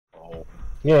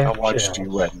Yeah. I watched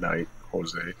you at night,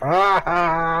 Jose.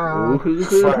 Ah!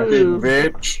 Fucking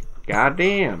bitch.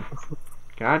 Goddamn.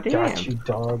 Goddamn. Got you,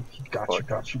 dog.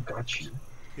 Got you.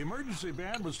 The emergency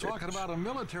band was talking about a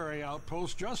military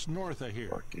outpost just north of here.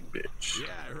 Fucking bitch. Yeah,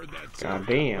 I heard that too.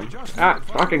 Goddamn. Ah,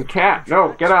 fucking cat.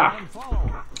 No, get off.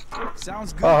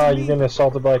 Sounds good. Ah, you're getting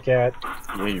assaulted by a cat.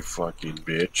 Yeah, you fucking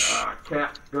bitch.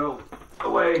 Cat, go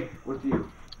away with you.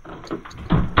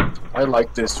 I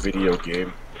like this video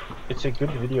game. It's a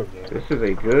good video game. This is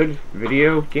a good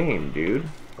video game, dude.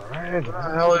 Alright. What the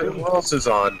hell? What else is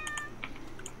on?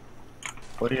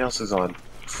 What else is on?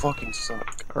 Fucking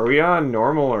suck. Are we on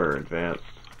normal or advanced?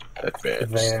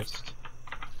 Advanced.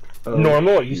 Oh,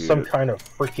 Normal? You shit. some kind of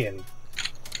freaking.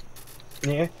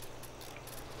 Yeah.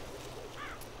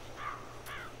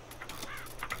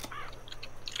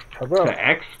 How about The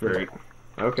expert.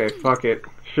 Okay, fuck it.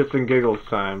 Shits and giggles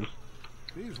times.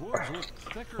 These woods look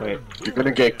thicker Wait. than You're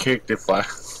gonna get kicked if I.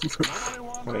 Nobody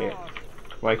wants to Wait. walk.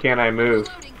 Why can't I move?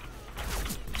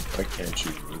 Why can't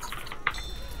you move?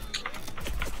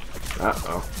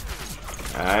 Uh-oh.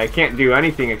 I can't do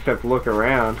anything except look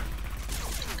around.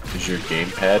 Is your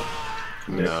gamepad?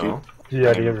 No.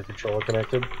 Yeah, do you have your controller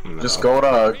connected? No. Just go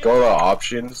to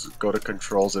options, go to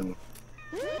controls, and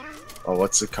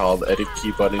what's it called? Edit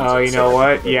key buttons. Oh, and you know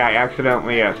select what? key Yeah, I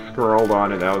accidentally scrolled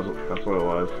on it. That's what it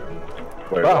was. button.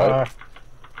 Wait, Ah,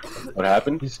 what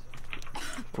happened?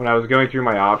 When I was going through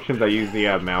my options, I used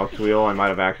the mouse wheel. I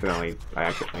accidentally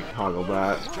toggled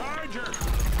that.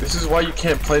 This is why you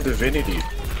can't play Divinity.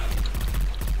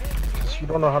 you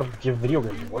don't know how to give video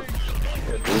games work.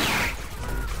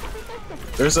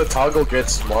 There's a toggle get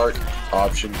smart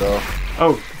option though.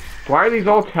 Oh, why are these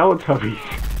all Teletubbies?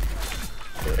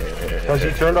 Because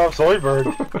you turned off Zoidberg.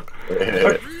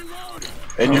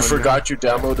 And you forgot you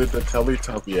downloaded the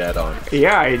Teletubby add-on.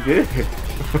 Yeah, I did.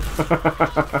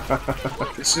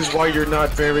 This is why you're not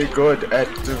very good at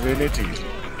Divinity.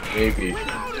 Maybe.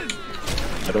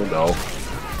 I don't know.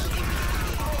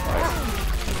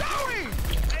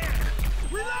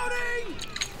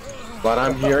 But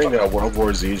I'm hearing that World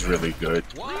War Z is really good.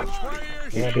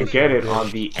 You can get it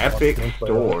on the Epic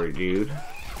Store, dude.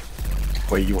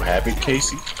 Wait, you have it,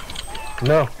 Casey?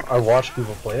 No, I watch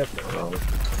people play it. Oh.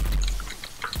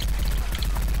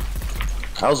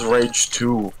 How's Rage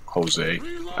 2, Jose?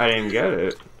 I didn't get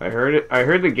it. I heard it. I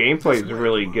heard the gameplay is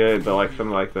really good, but like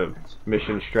some like the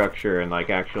mission structure and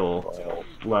like actual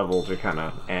levels are kind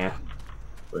of eh.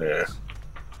 Yeah.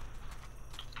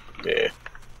 Yeah.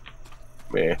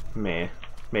 Meh. Meh.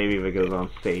 Maybe if it goes on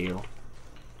sale.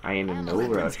 I ain't in no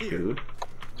rush, dude.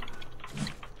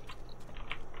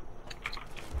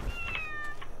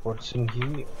 What's in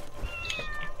here?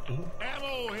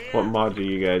 What mods are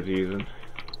you guys using?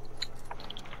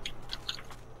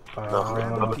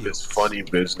 None of this funny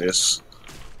business.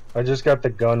 I just got the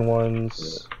gun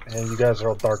ones, and you guys are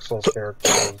all Dark Souls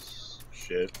characters.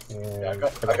 Shit. And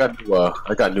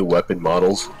I got new weapon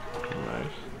models. Nice.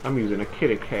 I'm using a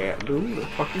kitty cat, dude. A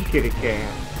fucking kitty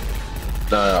cat.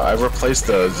 Nah, I replaced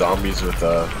the zombies with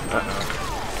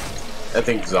I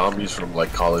think zombies from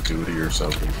like Call of Duty or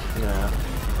something. Yeah.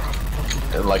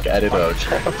 And like added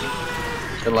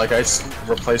and like I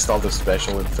replaced all the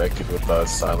special infected with the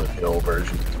Silent Hill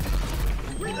version.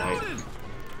 Nice.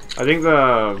 I think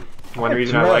the one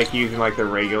reason I like using like the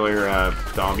regular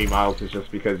zombie models is just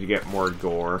because you get more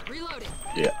gore.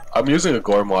 Yeah, I'm using a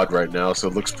gore mod right now, so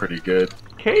it looks pretty good.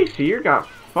 Casey, you got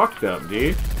fucked up,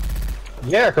 dude.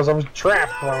 yeah, because I was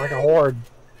trapped by like a horde.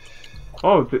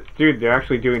 Oh, dude, they're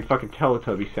actually doing fucking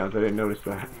Teletubby sounds. I didn't notice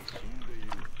that.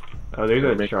 Oh, there's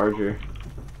a charger.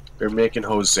 They're making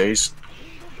Jose's.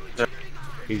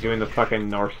 He's doing the fucking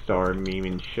North Star meme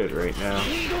and shit right now.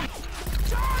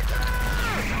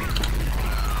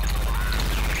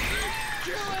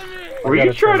 Were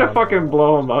you trying to fucking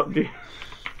blow him up, dude?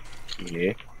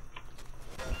 Yeah.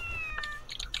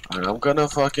 And I'm gonna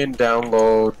fucking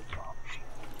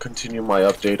continue my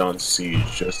update on Siege,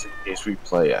 just in case we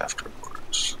play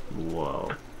afterwards.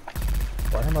 Whoa.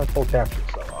 Why am I full captured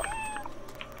so long?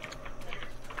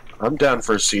 I'm down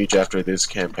for Siege after this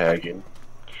campaign.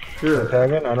 Sure.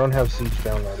 Tagging? I don't have Siege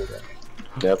downloaded yet.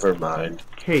 Never mind.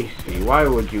 Casey, why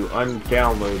would you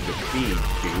undownload the feed,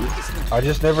 dude? I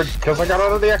just never, because I got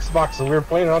out of the Xbox and we were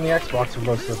playing it on the Xbox for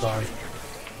most of the time.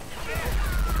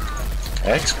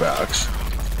 Xbox?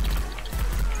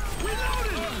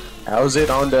 How's it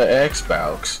on the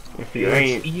Xbox? If you It's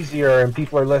ain't, easier and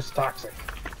people are less toxic.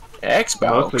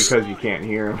 Xbox? mostly because you can't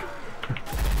hear him.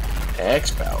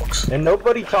 Xbox? And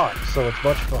nobody talks, so it's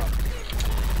much fun.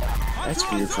 That's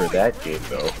weird for that game,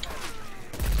 though.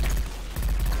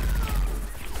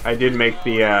 I did make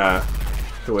the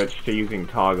switch to using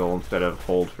toggle instead of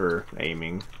hold for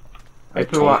aiming. I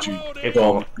It's a lot. told you, It's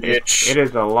dumb bitch. It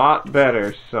is a lot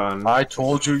better, son. I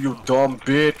told you, you dumb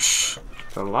bitch.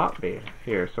 It's a lot better.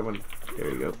 Here, someone. There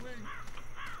you go.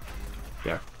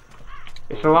 Yeah.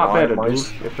 It's a lot Why better, am I- dude.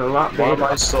 It's a lot Why am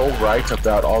better. I so right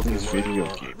about all these video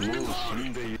games?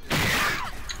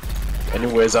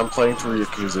 Anyways, I'm playing through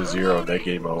Yakuza 0, that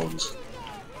game owns.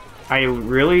 I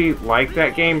really like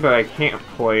that game, but I can't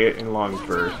play it in long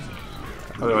bursts.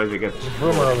 Otherwise, it gets.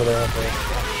 Rumor over there, I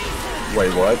think.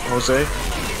 Wait, what, Jose?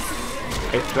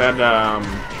 It said,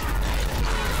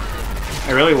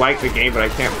 I really like the game, but I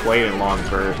can't play it in long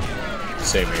bursts.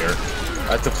 Same here.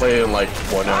 I have to play it in like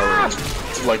 1 hour,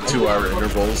 like 2 hour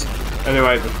intervals.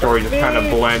 Otherwise, the story just kind of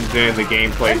blends in. The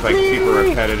gameplay is like super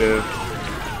repetitive.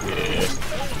 Yeah.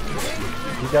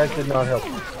 You guys did not help.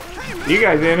 You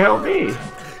guys didn't help me.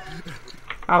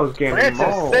 I was getting Francis,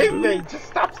 mauled. save dude. me! Just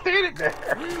stop standing there!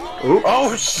 Oops.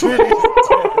 Oh shit!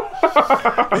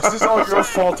 This is all your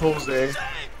fault, Jose.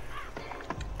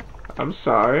 I'm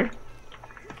sorry.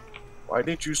 Why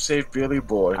didn't you save Billy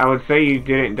Boy? I would say you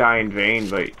didn't die in vain,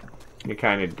 but you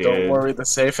kind of did. Don't worry, the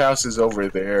safe house is over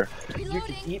there. You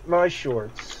can eat my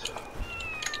shorts.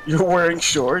 You're wearing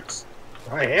shorts?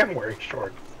 I am wearing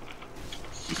shorts.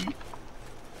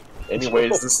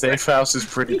 Anyways, the safe house is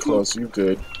pretty close. You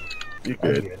good. You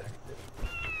I'm good. good.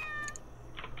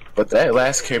 But that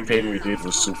last campaign we did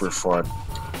was super fun.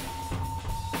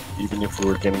 Even if we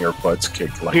were getting our butts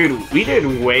kicked like... Dude, we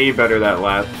did way better that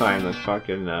last time than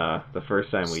fucking, the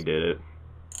first time we did it.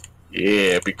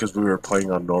 Yeah, because we were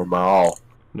playing on normal.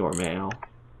 Normal.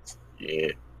 Yeah.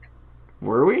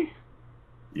 Were we?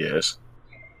 Yes.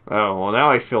 Oh, well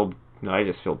now I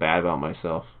just feel bad about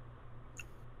myself.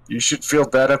 You should feel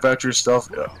bad about yourself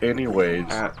anyways.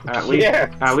 At least,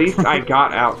 Yeah. at least I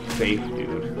got out safe,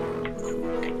 dude.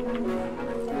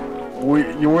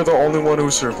 You were the only one who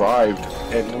survived,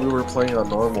 and we were playing on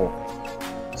normal.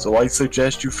 So I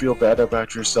suggest you feel bad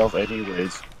about yourself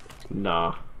anyways.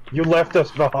 Nah. You left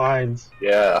us behind.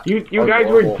 Yeah. You on guys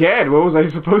normal. were dead. What was I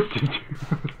supposed to do?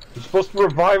 You're supposed to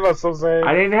revive us, Jose.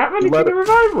 I didn't have anything Let to it-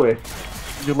 revive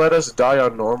with. You let us die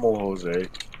on normal, Jose.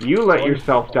 You let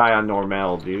yourself die on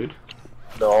normal, dude.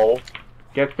 No.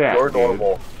 Get that, You're dude.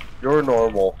 normal. You're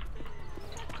normal.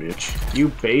 Bitch. You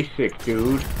basic,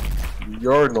 dude.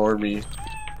 You're normie.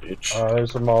 Bitch.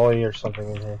 There's a molly or something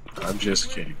in here. I'm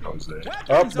just kidding, Jose.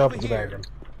 Oh, nope, it's a bathroom.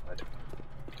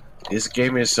 This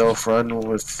game is so fun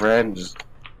with friends,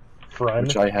 Friend.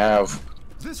 which I have.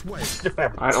 This way.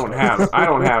 I don't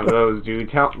have those,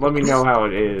 dude. Let me know how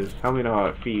it is. Let me know how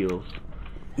it feels.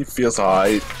 It feels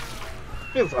alright.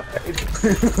 Feels alright.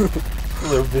 A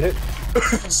little bit.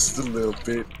 Just a little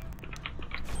bit.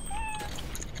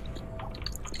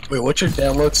 Wait, what's your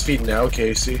download speed now,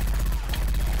 Casey?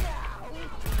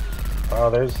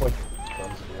 There's like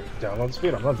tons of download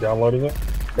speed. I'm not downloading it.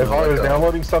 If I was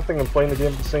downloading something and playing the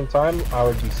game at the same time, I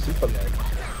would be super lag.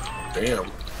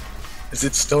 Damn. Is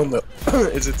it still in the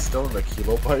is it still in the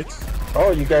kilobytes?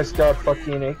 Oh, you guys got fucking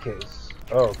AKs.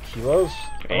 Oh, kilos?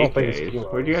 I don't think it's AKs.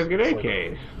 kilos. Where'd you guys get It's like-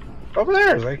 AKs? Over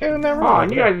there. It's like, never Oh, mind.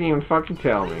 and you guys didn't even fucking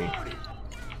tell me.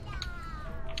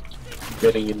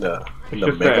 Getting in the It's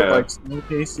just megabytes now,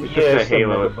 Casey? It's Yeah, just a it's the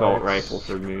Halo megabytes. assault rifle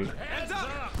for me.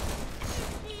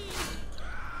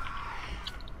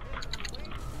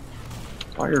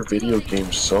 Why are video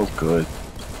games so good?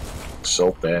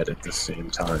 So bad at the same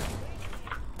time.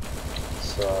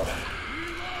 So,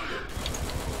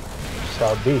 just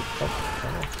how it be.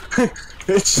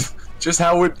 It's just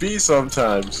how it be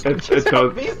sometimes. It does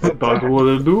what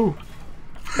it do.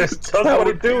 It does what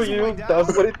it do, you.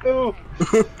 Does what it do.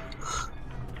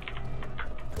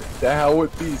 That's how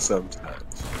it be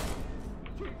sometimes.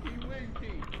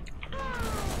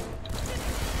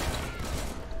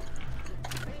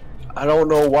 I don't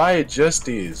know why it just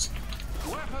is.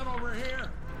 Weapon over here.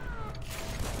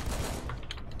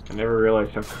 I never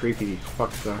realized how creepy these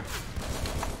fucks are.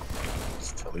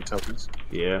 It's Teletubbies.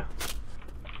 Yeah.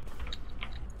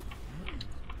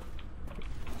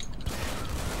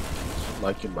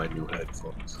 Liking my new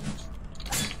headphones.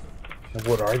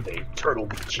 What are they? Turtle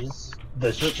bitches?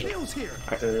 The shit. Shields here.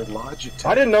 They're Logitech.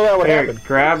 I didn't know that would Here, happen.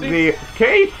 grab the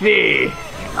Casey.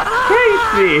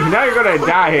 Casey, now you're gonna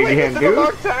die again, It's been a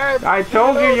long dude. time. I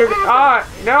told you you're.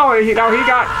 No, he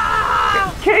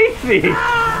got Casey.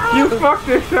 You fucked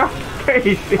this up,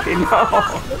 Casey. No.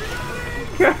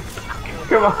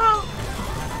 Come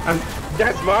on.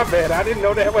 That's my bad. I didn't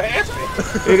know that would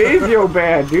happen. It is your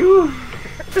bad, dude.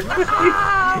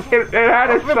 It had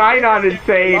a sign on it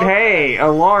saying, "Hey,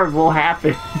 alarm will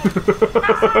happen."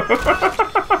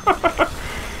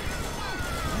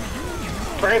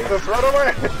 Francis, run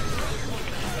away!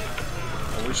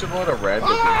 We should load a random.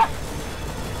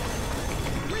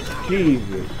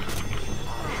 Jesus.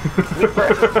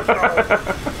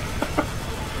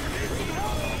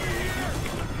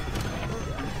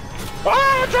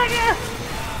 Ah, Junior!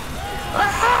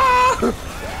 Ah!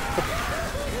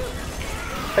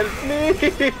 Help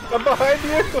me! I'm behind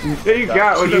you! You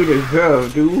got what you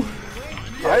deserve, dude.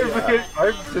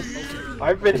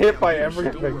 I've been hit by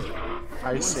everything.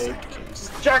 I saved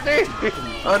Jackie!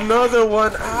 another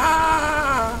one.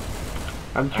 Ah!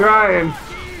 I'm trying.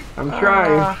 I'm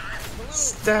trying.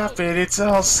 Stop it! It's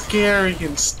all scary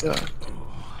and stuff.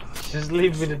 Just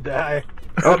leave me to die.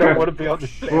 I Okay. don't want to be on the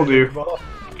planet Will do. anymore.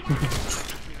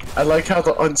 I like how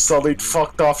the Unsullied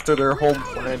fucked off to their home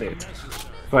planet.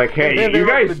 Like, hey, And you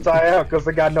they're guys. gonna die out because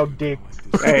they got no dick.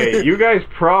 Hey, you guys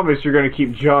promised you're gonna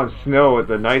keep Jon Snow at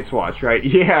the Night's Watch, right?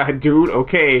 Yeah, dude.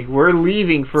 Okay, we're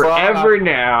leaving forever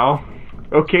now.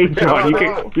 Okay, John,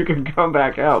 you can come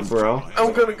back out, bro.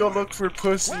 I'm gonna go look for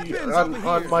pussy on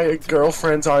my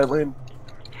girlfriend's island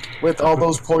with all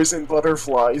those poison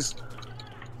butterflies.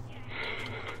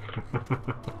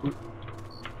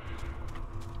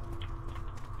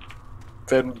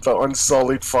 Then the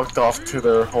Unsullied fucked off to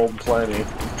their home planet.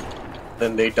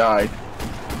 Then they died.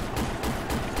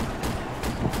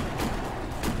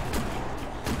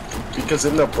 Because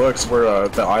in the books where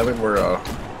the island where the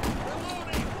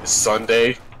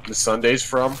Sunday's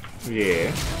from,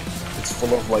 Yeah. it's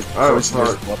full of like Oh,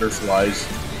 poisonous fuck. butterflies.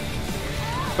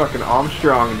 Fucking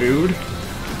Armstrong, dude.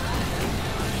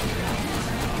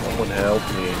 Someone help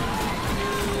me.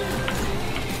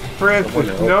 Francis,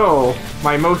 Someone help. no.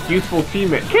 My most useful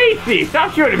teammate. Casey,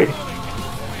 stop shooting me!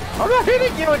 I'm not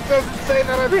hitting you, it doesn't say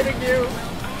that I'm hitting you!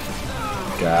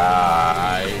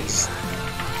 Guys,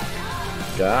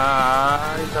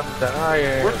 I'm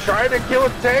dying. We're trying to kill a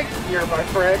tank here, my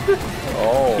friend! He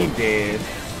Oh, did.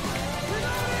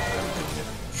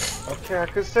 Okay, I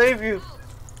can save you!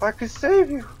 I can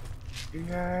save you!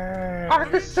 yeah, I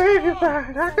can save you,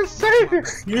 man! I can save you!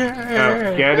 yeah.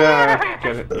 Oh, get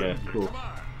it. Yeah, cool.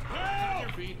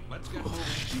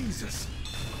 Jesus.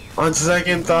 On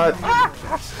second thought,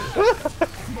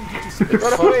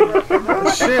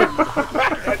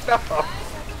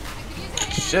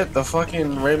 shit, the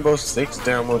fucking Rainbow Six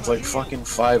download's like fucking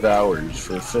 5 hours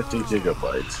for 50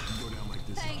 gigabytes.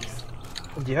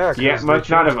 Yeah, Yeah, must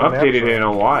not have updated it in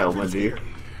a while, my dude.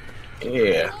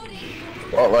 Yeah.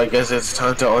 Well, I guess it's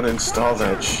time to uninstall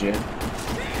that shit.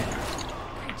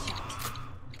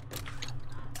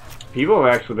 People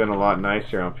have actually been a lot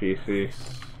nicer on PC.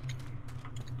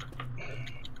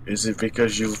 Is it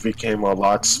because you became a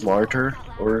lot smarter?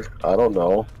 Or, I don't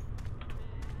know.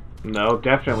 No,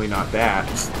 definitely not that.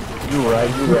 You're right.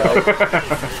 You're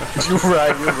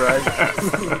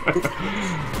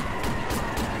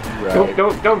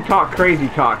right. Don't talk crazy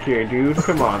talk here, dude.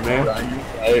 Come on, man.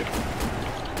 Right.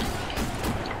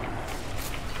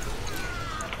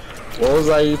 What was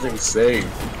I even saying?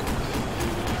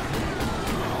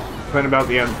 Something about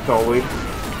the Unsullied.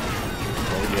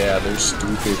 Oh yeah, they're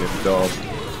stupid and dumb.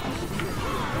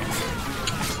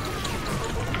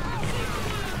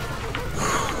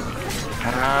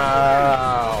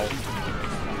 Ow.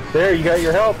 There, you got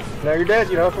your help. Now you're dead,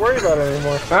 you don't have to worry about it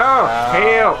anymore. Oh,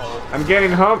 hail! I'm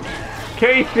getting humped.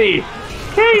 Casey!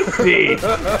 Casey!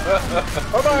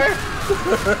 Bye-bye!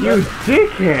 You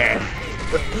dickhead!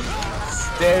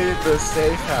 Stay in the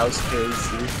safe house,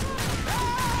 Casey.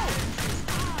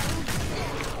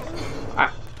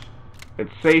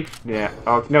 It's safe. Yeah.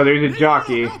 Oh no, there's a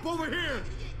jockey.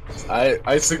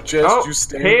 I suggest Oh, you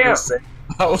stay in hail. the safe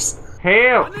house.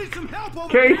 Hail! Need some help over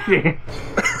Casey!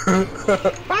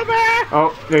 Bye-bye!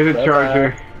 Oh, there's a Bye-bye.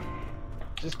 charger.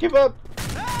 Just give up.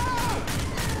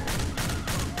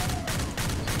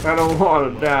 I don't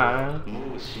want to die.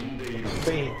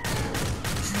 Bam.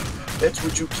 That's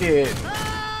what you kid.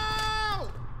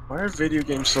 Why are video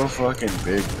games so fucking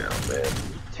big now, man?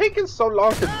 Taking so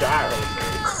long to die, Jose.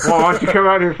 Well, why don't you come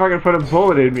out here and fucking put a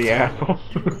bullet in me, asshole?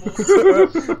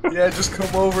 Yeah, just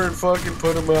come over and fucking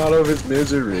put him out of his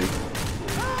misery.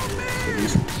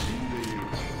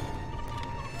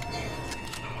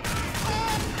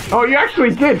 Oh, you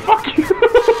actually did! Fuck you!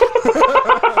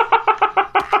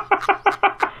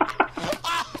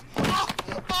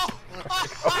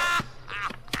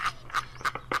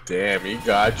 Damn, he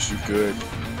got you good.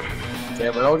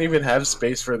 Damn, I don't even have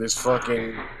space for this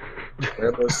fucking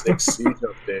Rainbow Six Siege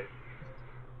update.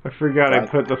 I forgot I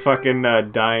put the fucking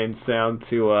dying sound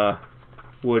to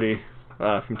Woody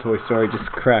from Toy Story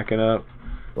just cracking up.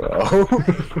 Well,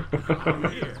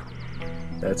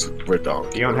 that's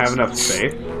redonkulous. You don't have enough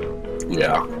space?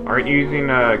 Yeah. Aren't you using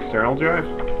external drive?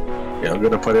 Yeah, I'm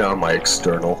gonna put it on my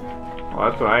external. Well,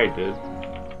 that's what I did.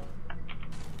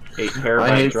 8 I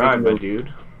terabyte hate drive, video- my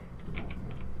dude.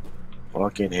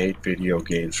 Fucking hate video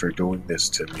games for doing this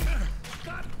to me.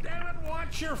 God damn it,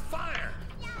 watch your fire!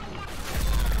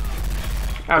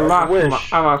 I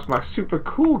wish. lost my super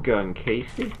cool gun,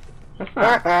 Casey. That's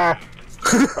not. Alright.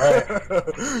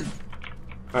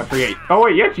 I forget. Oh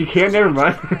wait, yes you can. Never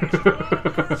mind.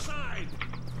 Side.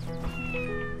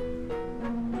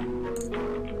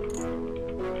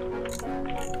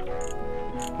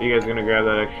 You guys gonna grab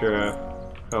that extra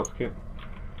health kit?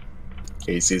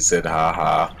 Casey said,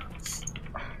 haha.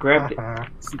 Grab it.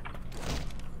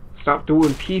 Stop doing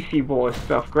PC boy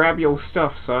stuff. Grab your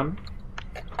stuff, son.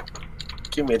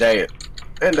 Give me that.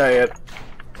 And that.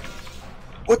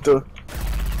 What the?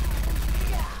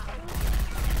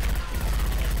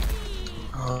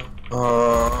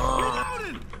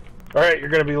 Alright, you're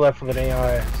gonna be left with an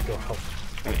AI. Let's go help.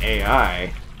 An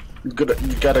AI. You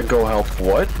gotta go help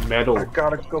what? Metal I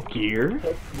gotta go gear.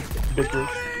 bigger.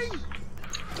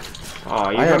 Oh,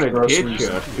 I you're have gonna groceries. ditch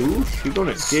us, dude. You're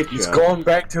gonna ditch He's us. going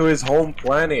back to his home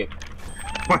planet.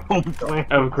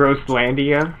 Of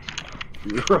Grosslandia.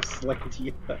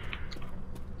 Grosslandia.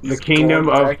 The kingdom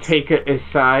going of back- Take It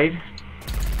Aside.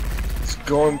 He's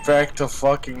going back to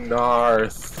fucking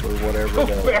Narth or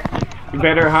whatever. You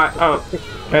better hide. Oh,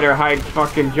 better hide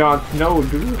fucking Jon Snow,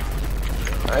 dude.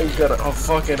 I'm gonna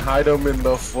fucking hide him in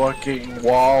the fucking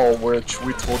wall, which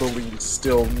we totally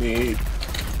still need.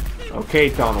 Okay,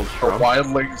 Donald The Trump.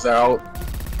 wildlings out.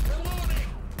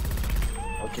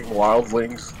 Fucking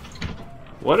wildlings.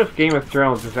 What if Game of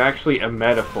Thrones is actually a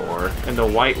metaphor, and the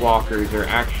White Walkers are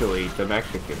actually the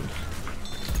Mexicans?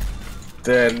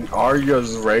 Then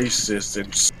Arya's racist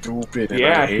and stupid and I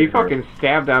Yeah, hate she her. fucking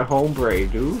stabbed that hombre,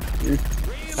 dude. Fucking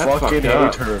fucked hate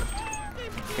up. her.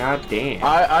 God damn.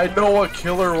 I know a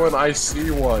killer when I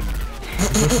see one.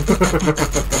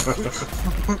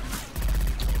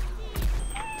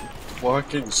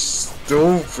 Fucking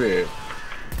stupid.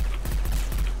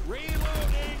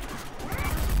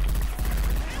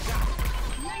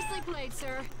 Nicely played,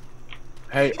 sir.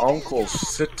 Hey, uncle,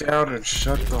 sit down and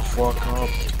shut the fuck up.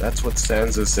 That's what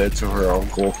Sansa said to her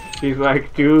uncle. She's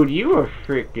like, dude, you are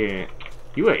freaking...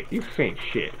 You ain't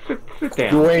shit. Sit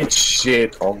down. You ain't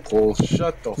shit, uncle.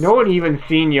 Shut the No one even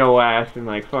seen yo ass in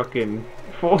like fucking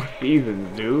 4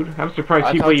 seasons, dude. I'm surprised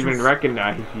I people thought even you-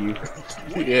 recognize you.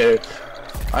 Yeah.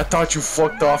 I thought you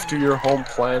fucked off to your home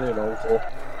planet, uncle.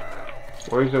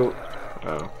 Where's the...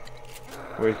 Oh.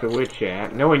 Where's the witch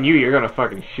at? Knowing you, you're gonna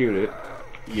fucking shoot it.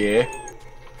 Yeah.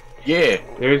 Yeah.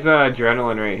 There's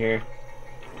adrenaline right here.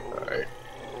 Alright.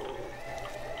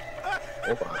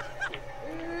 Hold on.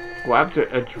 Grab the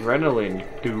adrenaline,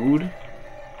 dude.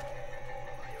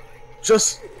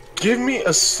 Just give me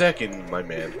a second, my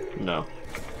man. No.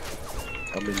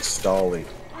 I'm installing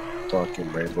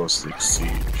fucking Rainbow Six Siege.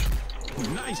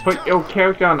 Nice Put your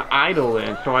character on idle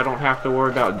then, so I don't have to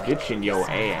worry about ditching your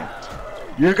ass.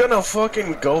 You're gonna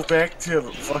fucking go back to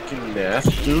fucking Nath,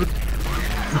 dude?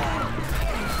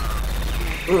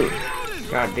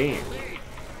 God damn.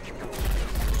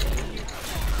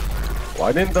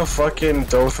 Why didn't the fucking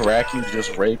Dothraki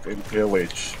just rape and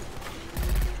pillage?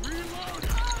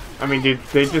 I mean, did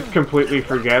they just completely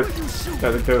forget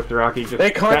that the Dothraki just...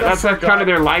 They kinda that's kind forgot. of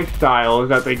their lifestyle, is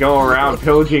that they go around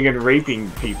pillaging and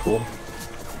raping people.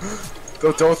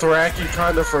 The Dothraki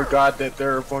kinda forgot that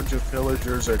they're a bunch of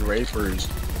pillagers and rapers.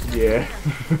 Yeah.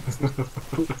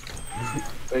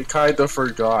 They kinda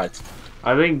forgot.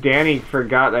 I think Dany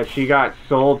forgot that she got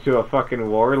sold to a fucking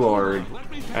warlord,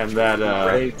 and that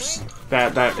Rapes.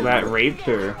 that raped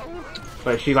her,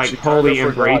 but she like She totally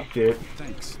kinda forgot. embraced it.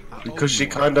 Thanks. Because she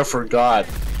kinda forgot.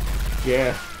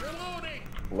 Yeah.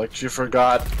 Like she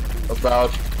forgot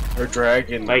about her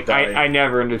dragon Like dying. I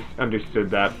never understood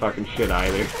that fucking shit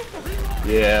either.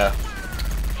 Yeah.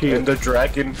 She, And the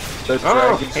dragon,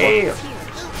 oh, hey,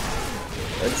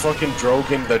 and fucking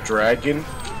Drogon the dragon.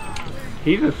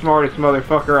 he's the smartest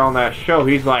motherfucker on that show.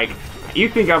 He's like, you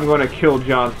think I'm gonna kill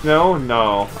Jon Snow?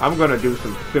 No, I'm gonna do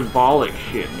some symbolic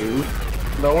shit, dude.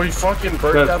 No, he fucking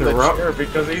burnt That's down the the ru- chair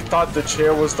because he thought the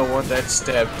chair was the one that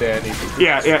stabbed Dany.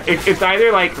 Yeah, it's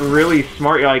either like really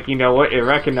smart, like, you know what, it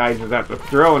recognizes that the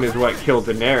throne is what killed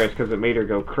Daenerys because it made her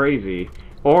go crazy.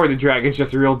 Or the dragon's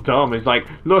just real dumb. It's like,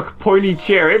 look, pointy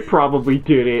chair, it probably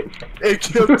did it. It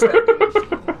killed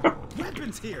Dany.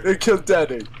 Weapons here. It killed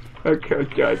Dany. Okay,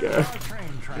 Jaja.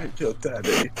 Train track. It killed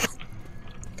Dany.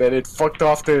 Then it fucked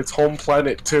off to its home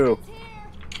planet too.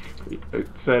 It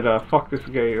said, fuck this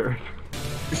gay earth.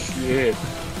 Yeah.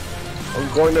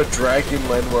 I'm going to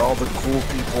Dragonland where all the cool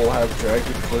people have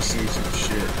dragon pussies and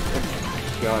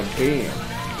shit. God damn.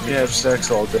 We have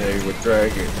sex all day with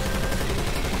Dragon.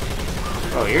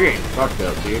 Oh, you're getting fucked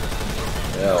up, dude.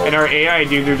 Hell. And our AI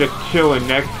dudes are just chilling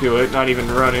next to it, not even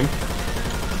running.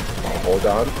 Oh, hold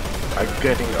on. I'm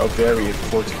getting a very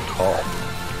important call.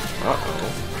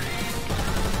 Uh-oh.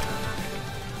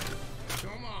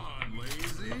 Come on,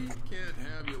 lazy. Can't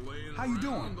have you laying How you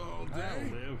doing? around all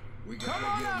day. We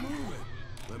gotta get moving.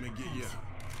 Let me get you.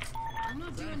 I'm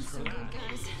not doing so good,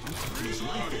 guys.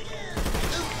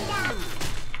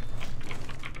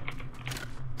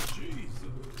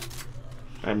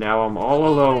 And now I'm all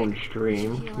alone,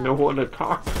 stream. No one to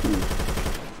talk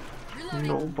to.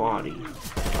 Nobody.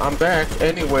 I'm back.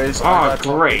 Anyways, Oh,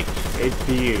 great. It's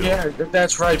you. Yeah,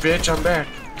 that's right, bitch. I'm back.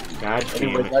 God damn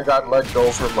Anyways, it. I got let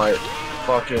go from my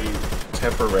fucking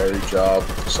temporary job,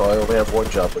 so I only have one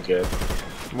job again.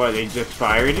 What, they just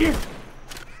fired you?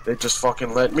 They just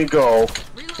fucking let me go.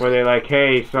 Were they like,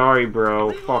 hey, sorry,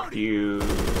 bro, fuck you?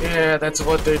 Yeah, that's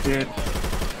what they did.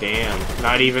 Damn.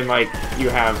 Not even like you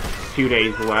have 2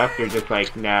 days left. You're just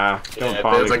like, nah, don't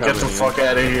bother Like, get the coming fuck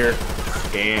out of here.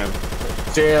 in.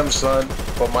 Damn, son.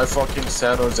 But my fucking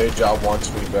San Jose job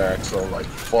wants me back, so like,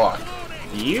 fuck.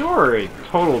 You are a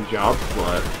total job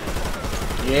slut.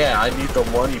 Yeah, I need the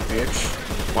money, bitch.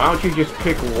 Why don't you just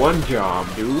pick one job,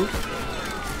 dude?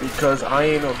 Because I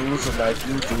ain't a loser like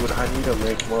you, dude. I need to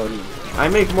make money. I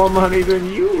make more money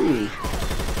than you.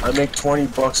 I make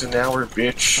 $20 an hour,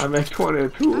 bitch. I make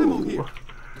 22.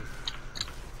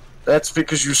 That's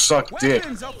because you suck dick.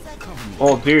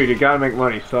 Oh, dude, you gotta make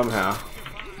money somehow.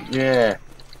 Yeah.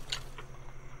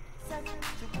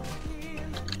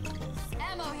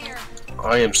 Ammo here.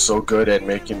 I am so good at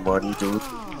making money, dude.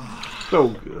 So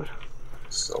good.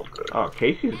 So good. Oh,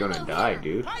 Casey's gonna die,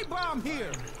 dude. Pipe bomb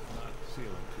here.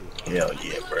 Hell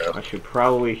yeah, bro. I should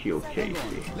probably heal Casey.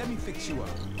 Let me fix you up.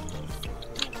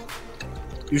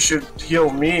 You should heal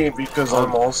me because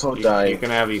I'm also You dying. can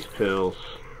have these pills.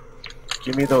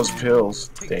 Give me those pills.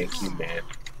 Thank you, man.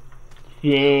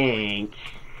 Thanks.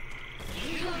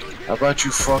 How about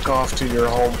you fuck off to your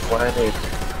home planet?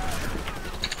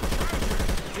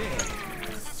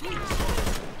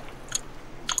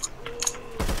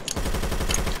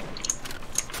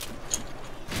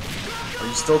 Are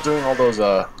you still doing all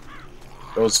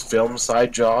those film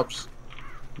side jobs?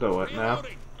 The what now?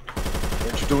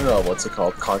 Aren't you doing what's it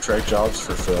called? Contract jobs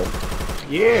for film?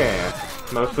 Yeah.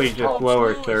 Mostly just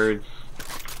lower thirds.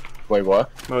 Wait,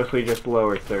 what? Mostly just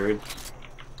lower thirds.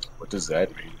 What does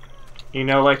that mean? You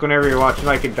know, like whenever you're watching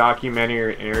like a documentary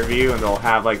or interview, and they'll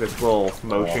have like this little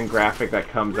motion graphic that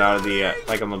comes out of the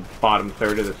like on the bottom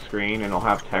third of the screen, and it'll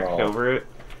have text over it.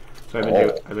 So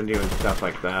I've been doing stuff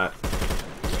like that.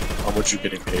 How much you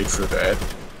getting paid for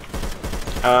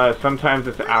that? Sometimes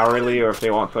it's hourly, or if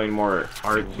they want something more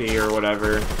artsy or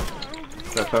whatever.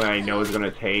 That's something I know is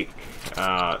gonna take.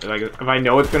 Like if I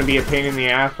know it's gonna be a pain in the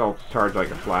ass, I'll charge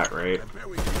like a flat rate.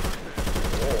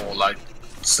 Oh, like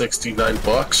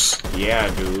 $69. Yeah,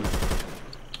 dude.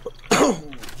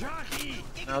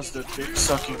 How's the big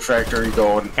sucking factory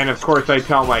going? And of course I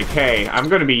tell them like, hey, I'm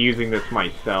gonna be using this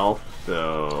myself,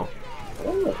 so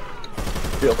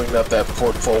Building up that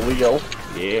portfolio.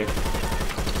 yeah.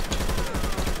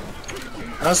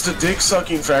 How's the dick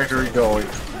sucking factory going?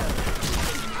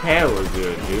 Hella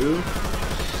good, dude.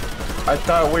 I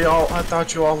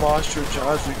thought you all lost your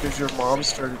jobs because your mom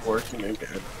started working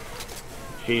again.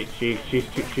 She's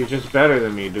just better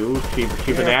than me, dude.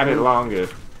 She's been at it longer.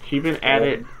 She's been at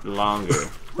it longer.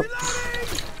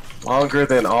 Longer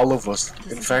than all of us.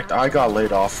 In fact, I got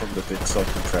laid off from the dick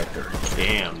sucking factory.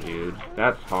 Damn, dude.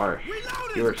 That's harsh.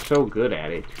 You were so good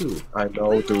at it, too. I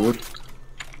know, dude.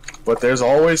 But there's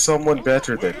always someone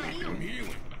better than me.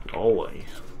 Always.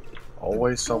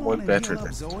 Always someone better than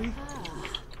me. Zoe.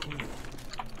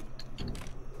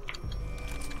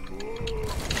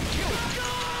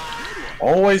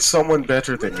 Always someone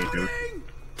better than me, dude.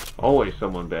 Always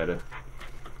someone better.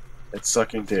 It's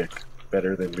sucking dick.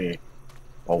 Better than me.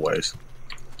 Always.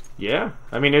 Yeah.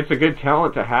 I mean, it's a good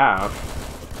talent to have.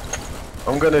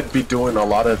 I'm gonna be doing a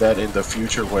lot of that in the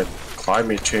future when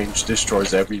climate change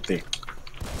destroys everything.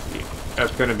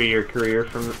 That's gonna be your career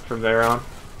from there on?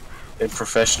 And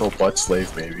professional butt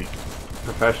slave, maybe.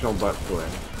 Professional butt slave.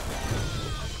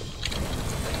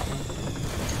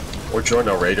 Or join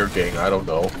a raider gang, I don't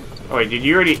know. Oh wait, did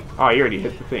you already... Oh, you already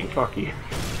hit the thing. Fuck you.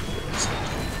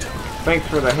 Thanks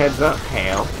for the heads up,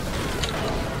 pal.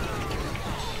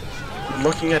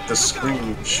 Looking at the screen,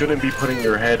 you shouldn't be putting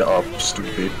your head up,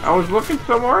 stupid. I was looking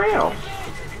somewhere else.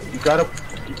 You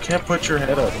can't put your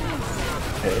head up.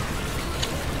 Okay?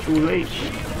 Too late.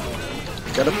 You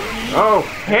gotta... Oh,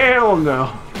 hell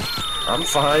no. I'm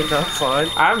fine, I'm fine.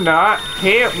 I'm not.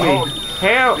 Hit me. Oh,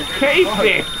 Help!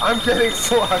 Casey! I'm getting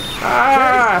fucked.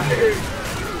 Ah! Casey.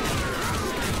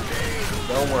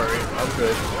 Don't worry, I'm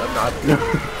good. I'm not.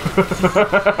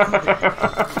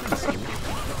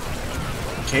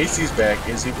 Casey's back.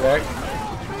 Is he back?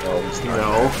 No, he's not.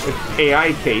 No, it's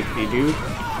AI Casey, dude.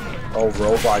 Oh,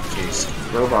 robot Casey.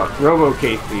 Robo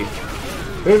Casey.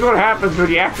 This is what happens when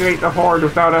you activate the horde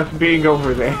without us being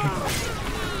over there.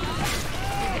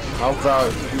 How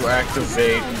about you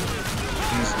activate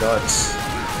these nuts?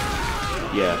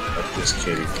 Yeah. I'm just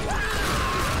kidding.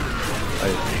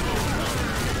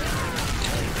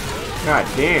 God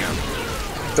damn.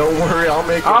 Don't worry, I'll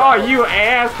make it Oh, out. you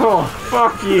asshole!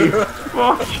 Fuck you!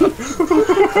 Fuck you!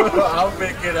 I'll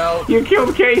make it out. You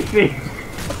killed Casey!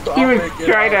 He was make it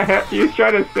trying out. to help. He was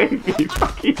trying to save me.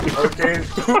 Fuck you! Okay,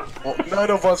 well,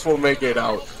 none of us will make it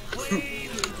out.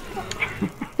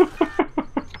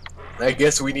 I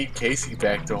guess we need Casey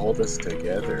back to hold us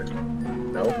together.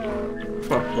 No?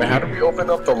 Fuck Wait, how do you. we open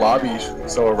up the lobby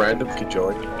so a random can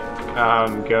join?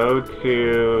 Go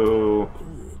to...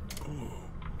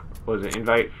 What was it,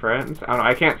 invite friends? I don't know,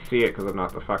 I can't see it because I'm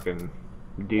not the fucking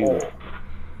dude. Oh.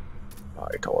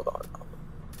 Alright, hold on.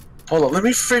 Hold on, let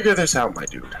me figure this out, my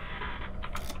dude.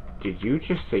 Did you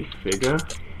just say figure?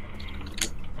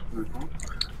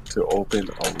 To open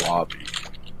a lobby.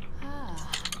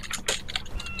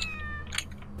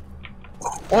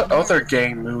 What other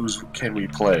game moves can we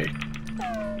play?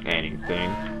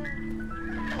 Anything.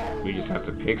 We just have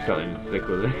to pick something and stick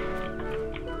with it.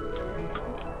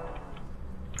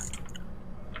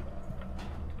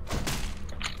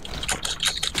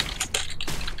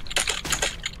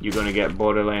 You gonna get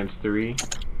Borderlands 3?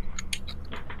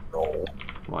 No.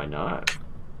 Why not?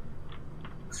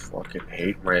 Fucking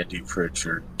hate Randy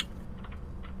Pritchard.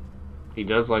 He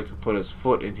does like to put his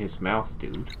foot in his mouth,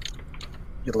 dude.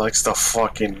 He likes to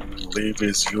fucking leave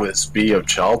his USB of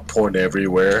child porn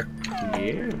everywhere.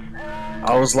 Yeah.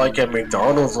 I was like at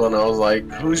McDonald's when I was like,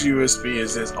 whose USB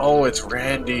is this? Oh, it's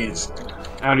Randy's.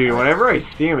 Oh, dude, whenever I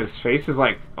see him, his face is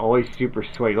like always super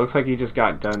sweaty. Looks like he just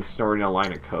got done snorting a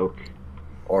line of coke.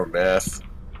 Or meth.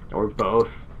 Or both.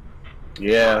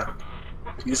 Yeah.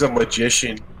 He's a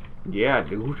magician. Yeah,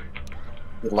 dude.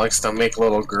 He likes to make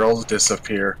little girls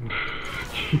disappear.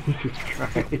 Jesus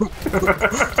Christ.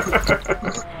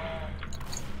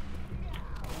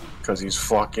 Cause he's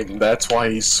fucking, that's why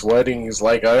he's sweating. He's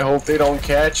like, I hope they don't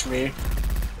catch me.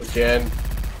 Again.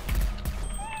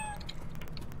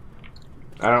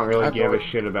 I don't really give a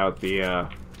shit about the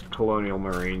Colonial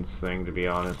Marines thing, to be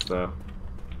honest, though.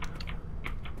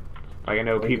 Like, I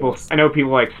know people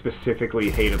like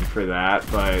specifically hate him for that,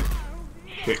 but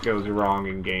shit goes wrong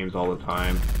in games all the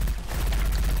time.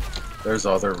 There's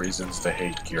other reasons to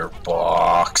hate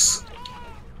Gearbox.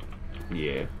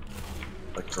 Yeah.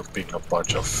 Like for being a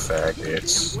bunch of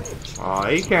faggots. Aw,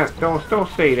 you can't, don't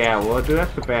say that word, dude,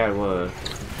 that's a bad word.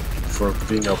 For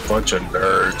being a bunch of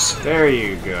nerds. There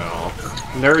you go.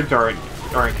 Nerds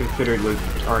aren't considered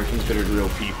real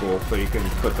people, so you can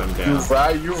put them down.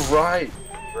 You're right.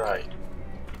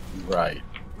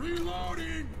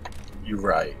 Reloading. You're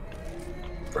right.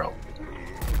 Bro.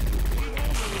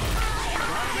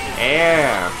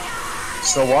 Yeah.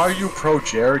 So why are you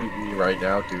pro-Jared me right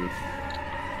now, dude?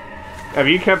 Have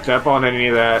you kept up on any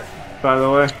of that, by the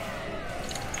way?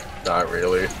 Not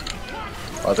really.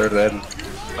 Other than,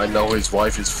 I know his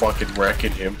wife is fucking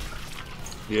wrecking him.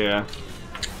 Yeah.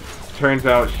 Turns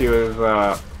out she was,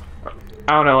 I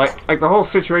don't know, like the whole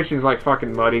situation is like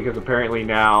fucking muddy, because apparently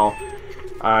now,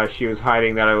 she was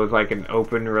hiding that it was like an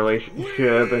open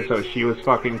relationship, and so she was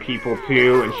fucking people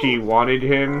too, and she wanted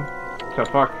him to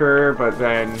fuck her, but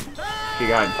then she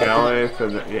got jealous,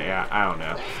 and yeah, I don't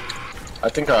know. I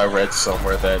think I read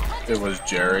somewhere that it was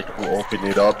Jared who opened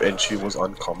it up and she was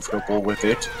uncomfortable with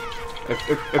it.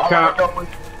 It's kind of...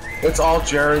 It's all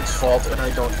Jared's fault and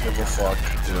I don't give a fuck.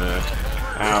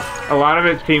 A lot of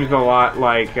it seems a lot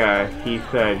like, he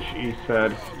said, she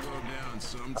said.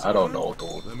 I don't know,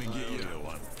 dude.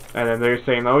 And then they're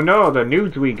saying, oh no, the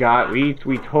nudes we got, we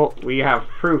have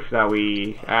proof that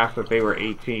we asked if they were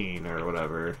 18 or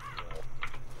whatever.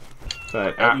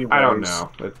 But I don't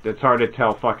know. It's hard to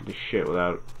tell fucking shit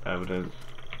without evidence.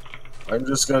 I'm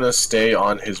just gonna stay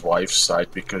on his wife's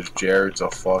side because Jared's a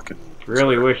fucking...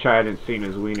 Really wish I hadn't seen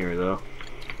his wiener though.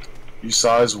 You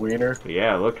saw his wiener?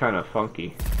 Yeah, it looked kind of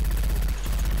funky.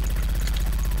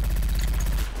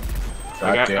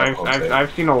 God damn,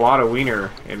 I've seen a lot of wiener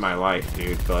in my life,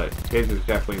 dude, but his is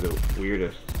definitely the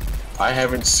weirdest. I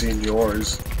haven't seen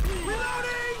yours.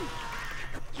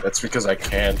 That's because I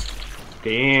can't.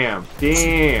 Damn.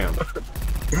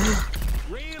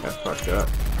 That's fucked up.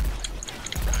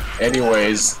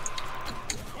 Anyways,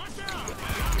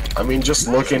 I mean, just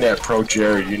looking at Pro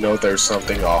Jared, you know there's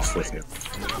something off with him.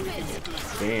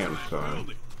 Damn,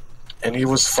 son. And he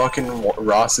was fucking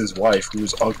Ross's wife, who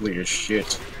was ugly as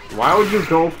shit. Why would you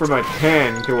go from a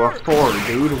 10 to a 4,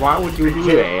 dude? Why would you do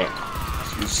that?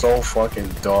 She's so fucking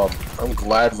dumb. I'm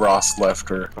glad Ross left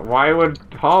her. Why would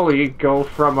Holly go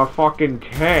from a fucking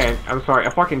 10, I'm sorry,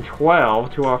 a fucking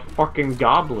 12 to a fucking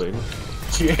goblin?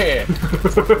 Yeah.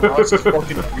 Ross is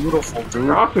fucking beautiful, dude.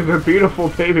 Ross is a beautiful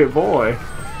baby boy.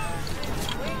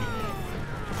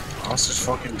 Ross is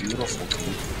fucking beautiful,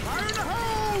 dude.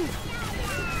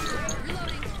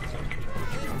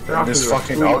 And this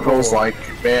fucking uncle's like,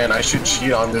 man, I should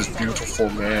cheat on this beautiful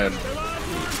man.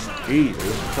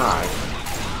 Jesus Christ.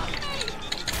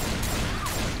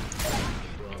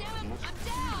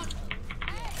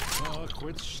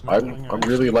 I'm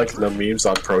really liking the memes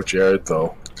on Pro Jared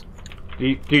though.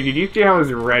 Dude, did you see how his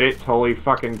Reddit totally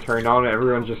fucking turned on?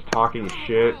 Everyone's just talking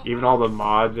shit. Even all the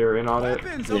mods are in on it.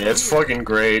 Yeah, it's fucking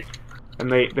great.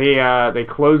 And they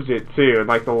closed it too. And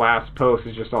like the last post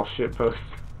is just all shit posts.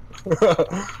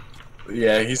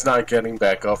 Yeah, he's not getting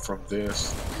back up from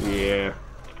this. Yeah.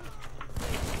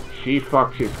 She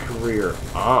fucked his career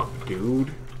up,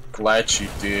 dude. Glad she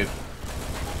did.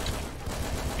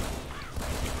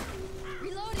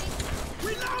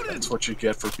 That's what you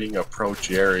get for being a Pro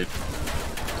Jared.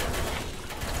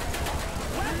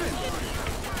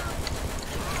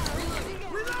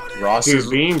 Ross Dude, is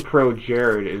being pro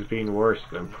Jared is being worse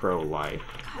than pro life.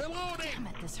 Damn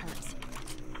it, this hurts.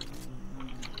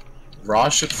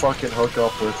 Ross should fucking hook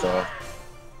up with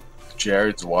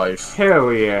Jared's wife.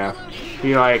 Hell yeah.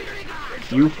 Be like,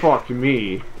 you fucked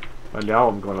me, and now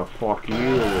I'm gonna fuck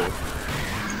you.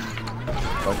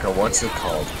 Like what's it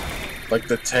called? Like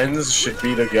the 10s should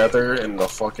be together and the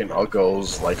fucking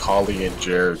uggos like Holly and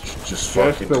Jared just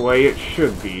fucking... That's the way it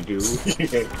should be, dude.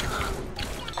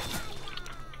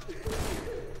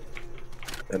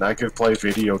 And I could play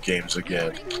video games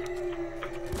again.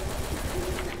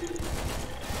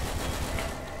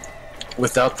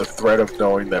 Without the threat of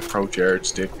knowing that Pro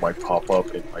Jared's dick might pop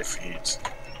up in my feeds.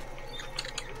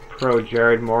 Pro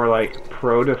Jared, more like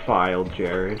protophile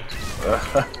Jared.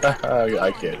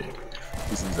 I get it.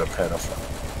 He's a pedophile.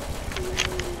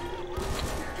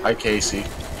 Hi, Casey.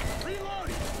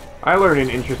 I learned an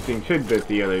interesting tidbit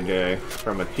the other day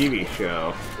from a TV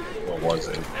show. What was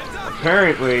it?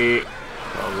 Apparently...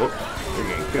 Oh, whoops. You're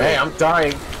getting killed. Hey, I'm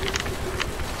dying!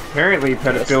 Apparently,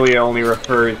 pedophilia only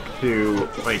refers to,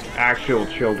 like, actual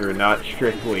children, not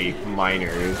strictly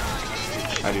minors.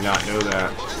 I did not know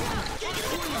that.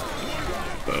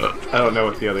 I don't know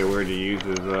what the other word to use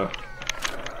is, though.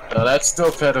 No, that's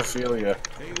still pedophilia.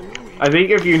 I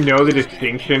think if you know the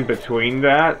distinction between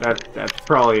that's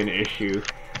probably an issue.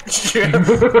 Yeah.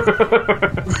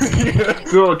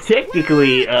 So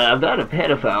technically, I'm not a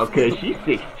pedophile because she's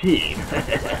 16.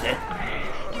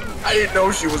 I didn't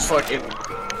know she was fucking...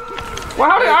 Well,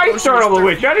 how did I start all the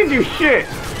witch? I didn't do shit.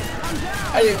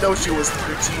 I didn't know she was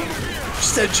 13. She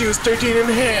said she was 13 and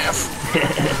a half.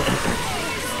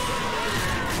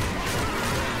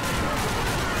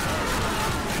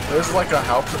 There's like a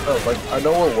how to, like, I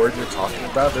know what word you're talking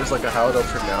about. There's like a how to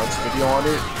pronounce video on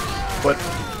it, but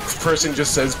the person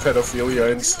just says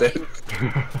pedophilia instead.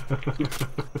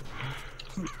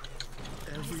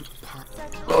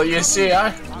 Well, you see,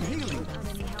 I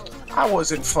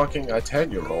wasn't fucking a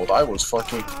 10-year-old. I was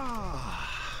fucking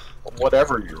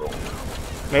whatever-year-old.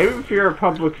 Maybe if you're a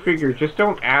public figure, just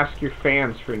don't ask your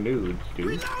fans for nudes,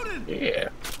 dude. Yeah.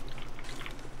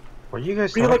 Were you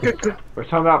guys Be like a good... We're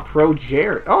talking about Pro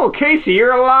Jared. Oh, Casey,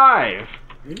 you're alive!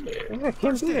 Yeah. I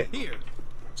can't do it.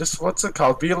 Just, what's it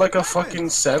called? Be like a fucking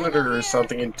senator or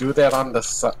something and do that on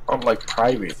the, on like,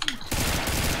 private.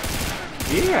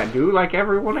 Yeah, dude, like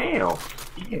everyone else.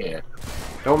 Yeah.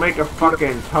 Don't make a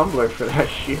fucking Tumblr for that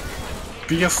shit.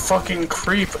 Be a fucking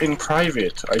creep in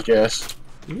private, I guess.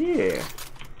 Yeah.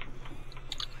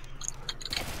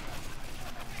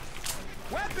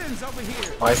 Weapons over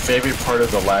here. My favorite part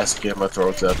of the last Game of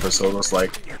Thrones episode was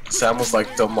like, Sam was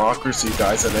like, democracy,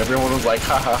 guys, and everyone was like,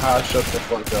 ha ha ha, shut the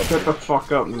fuck up. Shut the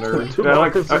fuck up, nerd. Shut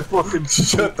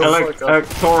the fuck up.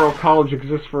 Electoral college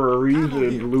exists for a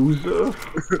reason, loser.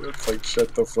 It's like,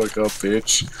 shut the fuck up,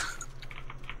 bitch.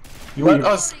 Let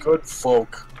us good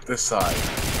folk decide.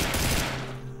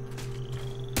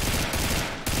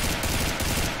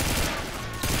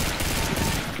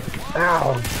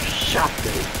 Ow, shot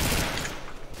me.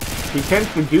 He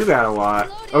tends to do that a lot.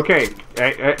 Okay,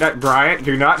 Bryant,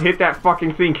 do not hit that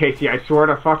fucking thing, Casey. I swear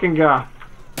to fucking God.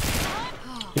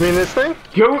 You mean this thing?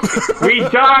 We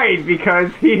died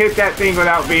because he hit that thing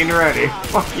without being ready.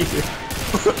 Fuck you.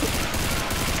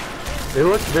 It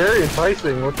looks very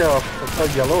enticing. Look how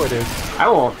yellow it is. I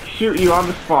will shoot you on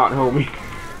the spot, homie.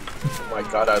 Oh my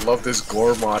god, I love this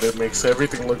gore mod. It makes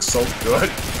everything look so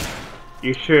good.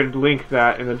 You should link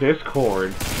that in the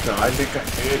Discord. So I think I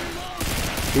did.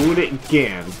 do it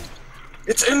again.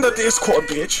 It's in the Discord,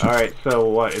 bitch. Alright, so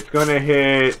what? It's gonna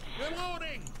hit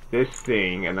this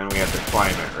thing, and then we have to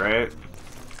climb it, right?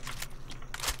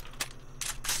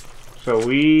 So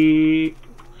you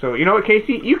know what,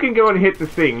 Casey? You can go and hit the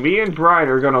thing. Me and Bryant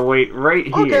are gonna wait right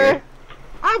here. Okay,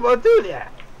 I'm gonna do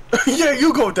that. Yeah,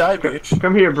 you go die, bitch.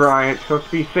 Come here, Bryant. Let's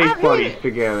be safe buddies here.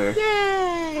 together.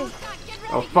 Yay!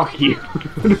 Oh, fuck you.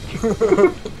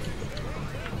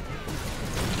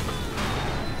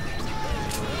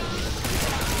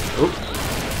 Oops.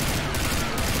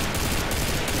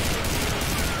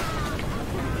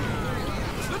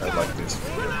 I like this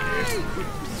video game.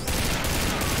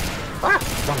 Ah!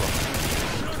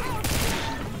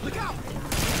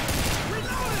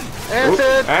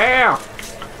 Acid! Ow!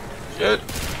 Shit.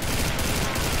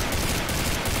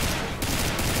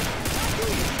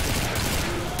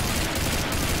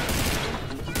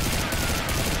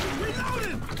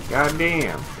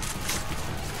 Goddamn.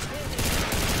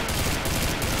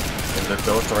 And the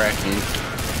Dothraki,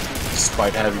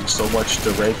 despite having so much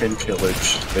to rape and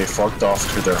pillage, they fucked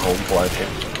off to their home planet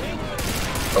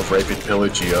of rape and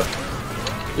pillagia.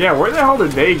 Yeah, where the hell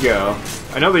did they go?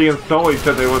 I know the Unsullied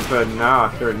said they went to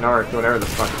Noth or Narth, whatever the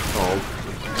fuck it's called.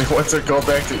 They want to go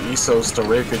back to Essos to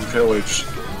rape and pillage.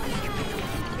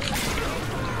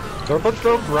 Don't the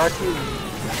Dothraki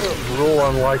rule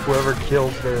on like whoever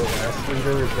kills their last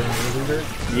leader is their new leader?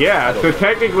 Yeah, so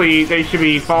technically they should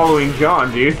be following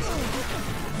John, dude.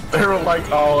 They were like,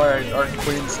 oh, our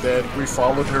queen's dead. We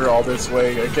followed her all this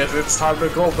way. I guess it's time to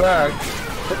go back.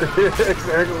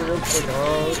 Exactly. It's like,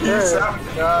 oh, Peace okay. out,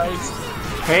 guys.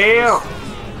 Hell!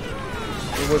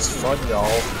 It was fun, y'all.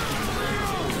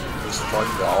 It was fun,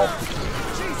 y'all.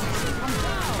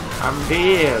 I'm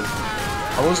dead.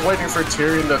 I was waiting for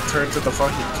Tyrion to turn to the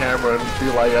fucking camera and be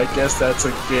like, I guess that's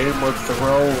a Game of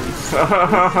Thrones.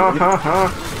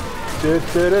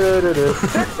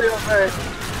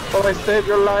 Oh, I saved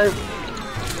your life.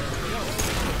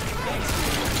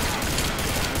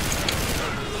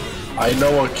 I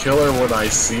know a killer when I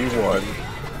see one.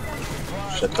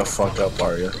 Shut the fuck up,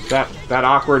 Arya. That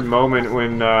awkward moment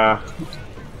when you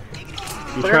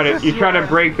try to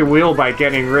break the wheel by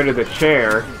getting rid of the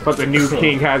chair, but the new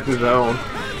king has his own.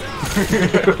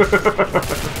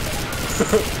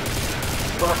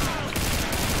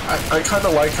 I kind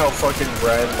of like how fucking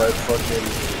Bran let fucking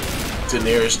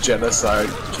Daenerys genocide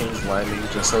King's Landing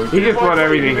just so He just let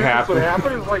everything That's what happen.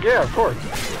 happened? It's like, yeah, of course.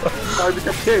 I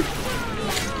become king.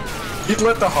 he'd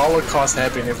let the Holocaust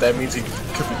happen if that means he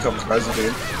could become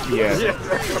president. Yeah. Yeah.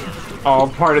 All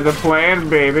part of the plan,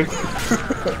 baby.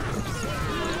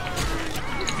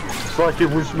 It's like it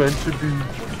was meant to be.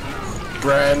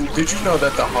 Bran, did you know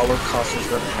that the Holocaust was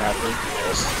going to happen?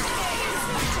 Yes.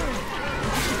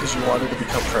 Because you wanted to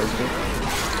become president?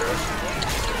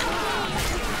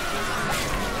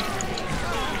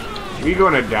 We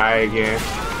gonna die again.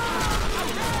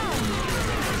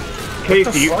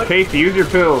 Casey, use your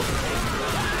pills.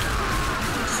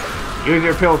 Use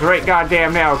your pills right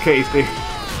goddamn now, Casey.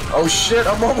 Oh shit,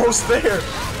 I'm almost there!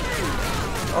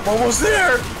 I'm almost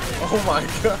there! Oh my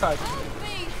god.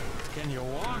 Can you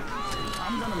walk?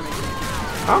 I'm gonna make it.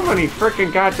 How many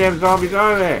freaking goddamn zombies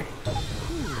are there?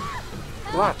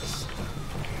 Lots.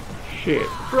 Shit.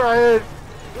 Bryant!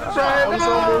 I was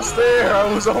almost there!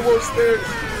 I was almost there!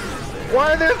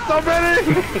 Why are there so many?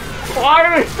 Why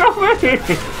are there so many?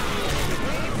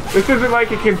 This isn't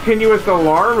like a continuous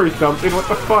alarm or something. What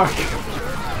the fuck?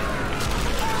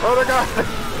 Oh my god!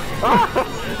 Ah,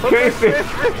 Casey,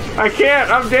 I can't.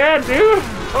 I'm dead, dude.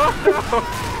 oh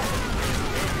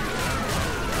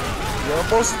You're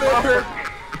almost there!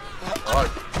 Fuck.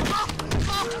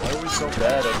 Why are we so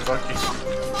bad at fucking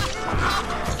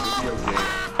video game?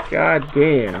 God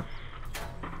damn.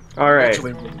 Alright.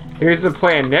 Actually, Here's the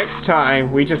plan. Next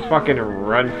time, we just fucking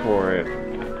run for it.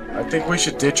 I think we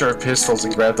should ditch our pistols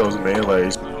and grab those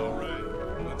melees.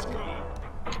 Let's go.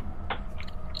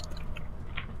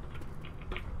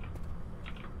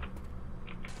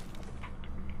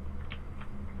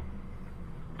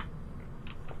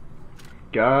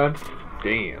 God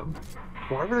damn.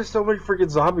 Why were there so many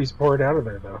freaking zombies pouring out of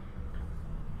there, though?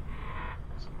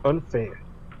 It's unfair.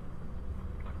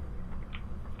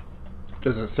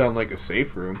 Doesn't sound like a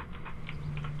safe room.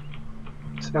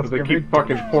 Sounds But they like keep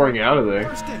fucking pouring out of there.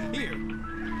 First aid here.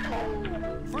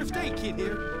 First aid kit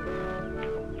here.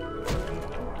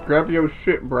 Grab your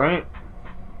shit, Bryant.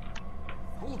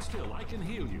 Hold still, I can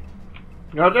heal you.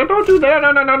 No, don't do that.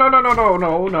 No, no, no, no, no, no, no,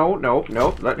 no, no, no,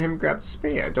 no. Let him grab the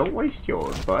spear. Don't waste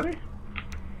yours, buddy.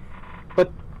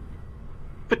 But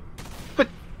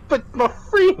my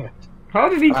friend. How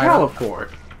did he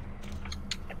teleport?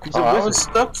 Oh, I was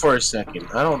stuck for a second.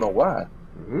 I don't know why.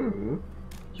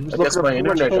 He was I guess my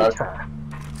internet got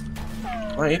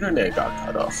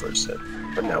cut off for a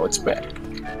second, but now it's back.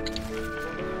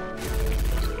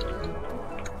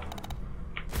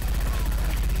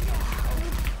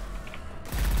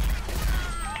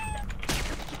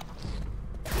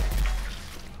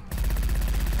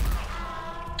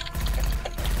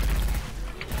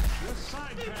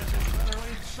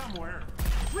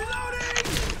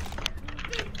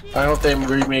 I hope they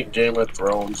remake Game of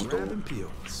Thrones, dude.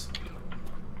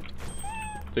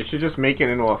 They should just make it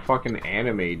into a fucking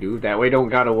anime, dude. That way don't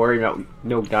gotta worry about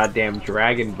no goddamn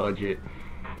dragon budget.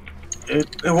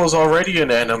 It was already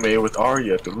an anime with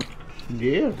Arya, dude.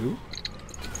 Yeah, dude.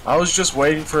 I was just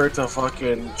waiting for it to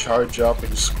fucking charge up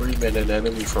and scream at an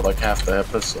enemy for like half the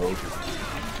episode.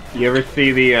 You ever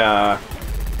see the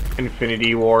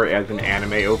Infinity War as an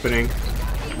anime opening?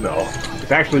 No.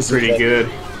 It's actually pretty good.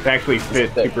 It actually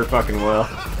fits super fucking well.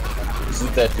 Is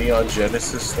it that Neon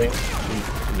Genesis thing?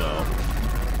 No.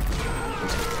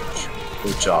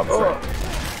 Good job, Frank.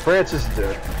 Francis is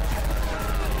dead.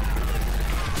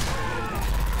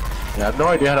 Yeah, I have no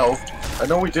idea how to. I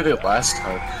know we did it last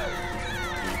time.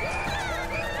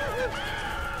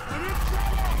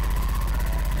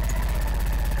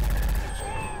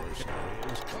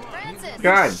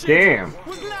 God damn.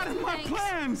 Was not in my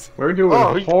plans. We're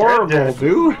doing horrible,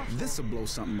 dude. This'll blow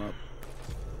something up.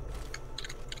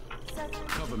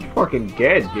 Fucking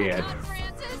dead. You're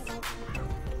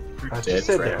I dead, just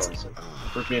said Francis. that.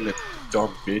 We're being a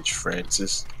dumb bitch,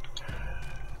 Francis.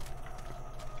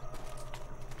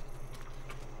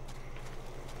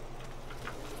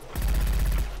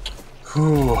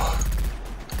 Whew.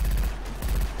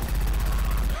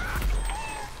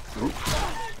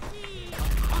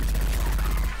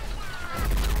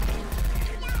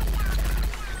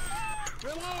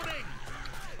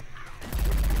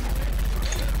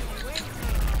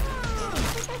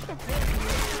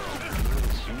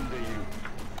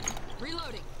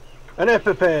 Reloading. An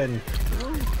EpiPen.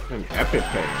 An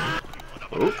EpiPen.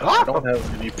 I don't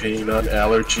have any peanut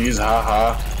allergies,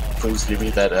 haha. Please give me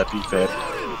that EpiPen.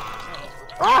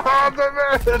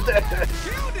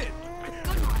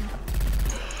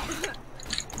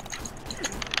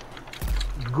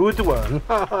 Good one.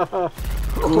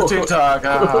 Guten Tag,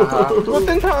 haha.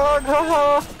 Guten Tag,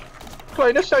 haha.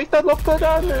 Kleine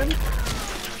Scheiterlopferdamen.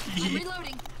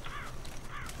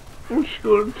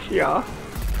 Reloading. Yeah.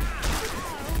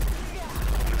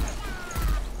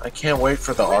 I can't wait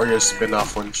for the Arya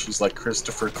spin-off when she's like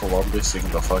Christopher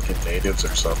Columbusing the fucking natives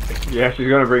or something. Yeah, she's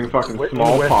gonna bring fucking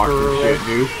smallpox and shit,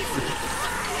 dude.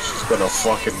 She's gonna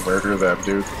fucking murder them,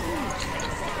 dude.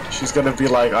 She's gonna be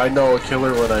like, I know a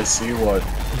killer when I see one.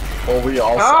 Well, we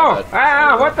all saw that.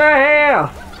 Ah, what the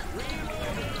hell?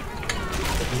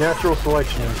 Natural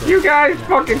selection. You guys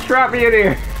fucking trapped me in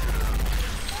here.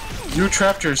 You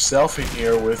trapped yourself in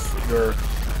here with your...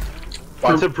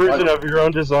 It's a prison of your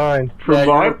own design.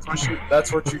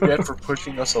 That's what you get for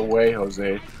pushing us away,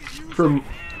 Jose. From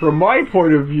my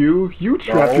point of view, you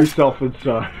trapped yourself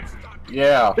inside.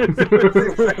 Yeah.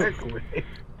 Exactly.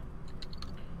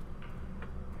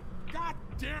 God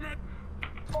damn it!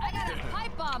 I got a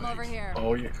pipe bomb over here.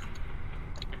 Oh, yeah.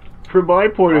 From my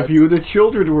point of view, the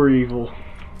children were evil.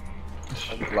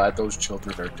 I'm glad those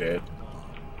children are dead.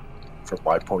 From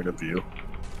my point of view.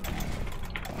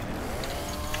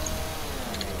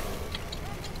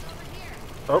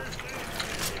 Oh.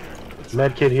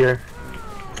 Medkit here.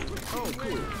 Oh,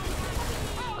 cool.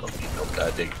 Don't need no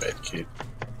goddamn medkit.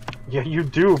 Yeah, you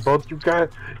do. Both you guys.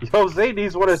 Jose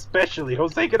needs one especially.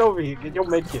 Jose, get over here. Get your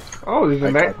medkit. Oh, there's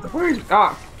a med.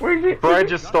 Where's it? Brian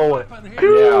just stole it.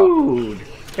 Dude,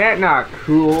 that's not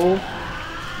cool.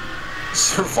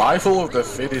 Survival of the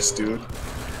fittest, dude.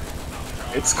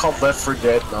 It's called Left 4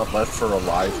 Dead, not Left 4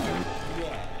 Alive, dude.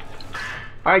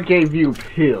 I gave you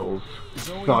pills,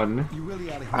 son. You really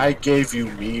out of here. I gave you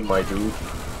me, my dude.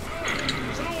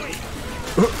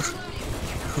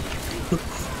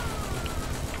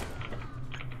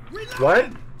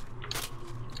 What?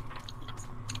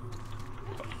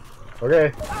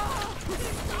 Okay.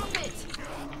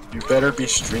 You better be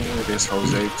streaming this,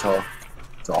 Jose,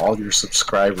 to all your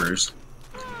subscribers.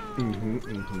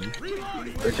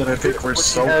 They're gonna think we're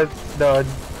so... Done.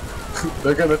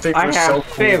 They're gonna think we're so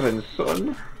cool. 7,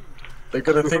 son. They're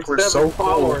gonna think we're so cool.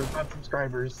 Followers, not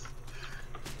subscribers.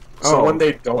 So when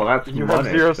they don't... Well, that's You have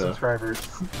 0 so. subscribers.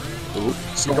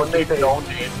 So when they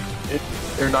donate,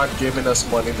 They're not giving us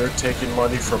money, they're taking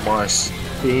money from us.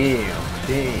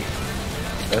 Damn.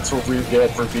 That's what we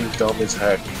get for being dumb as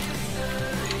heck.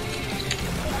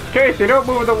 Casey, don't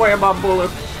move the way of my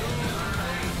bullets.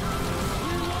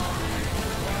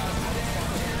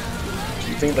 Do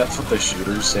you think that's what the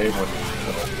shooters say when...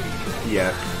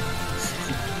 Yes.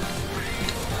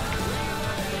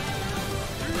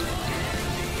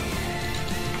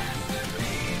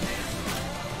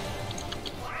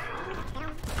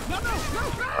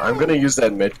 I'm gonna use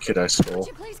that med kit I stole. Could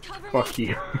you please cover me? Fuck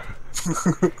you.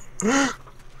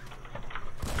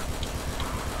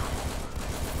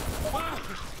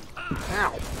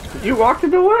 Ow. You walked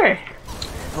it away.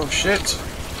 Oh shit.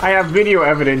 I have video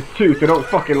evidence too, so don't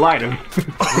fucking lie to me.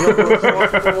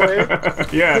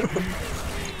 Yeah.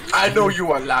 I know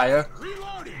you a liar.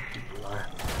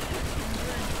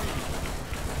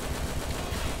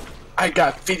 I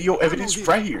got video evidence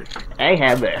right here. I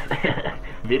have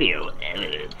video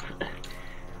evidence.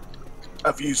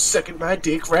 Of you sucking my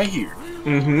dick right here.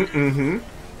 Mm-hmm.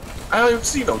 I don't even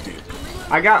see no dick.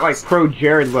 I got like pro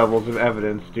Jared levels of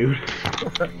evidence, dude.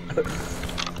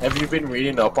 Have you been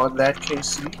reading up on that,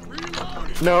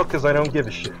 KC? No, because I don't give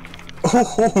a shit.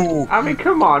 I mean,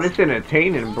 come on, it's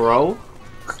entertaining, bro.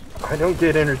 I don't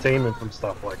get entertainment from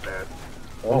stuff like that.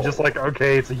 I'm just like,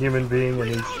 okay, it's a human being and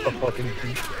he's a fucking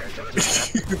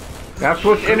douchebag. That's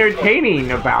what's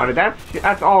entertaining about it.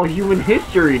 That's all human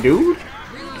history, dude.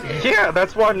 Yeah,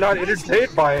 that's why I'm not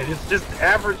entertained by it. It's just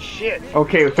average shit.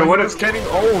 Okay, so what He was getting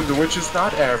owned, which is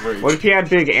not average. What if he had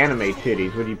big anime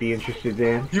titties? Would you be interested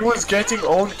in? He was getting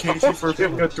owned, Casey, for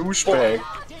being a douchebag.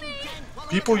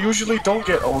 People usually don't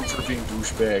get owned for being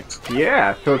douchebags.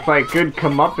 Yeah, so it's like good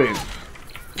comeuppance.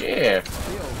 Yeah.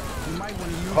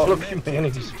 All of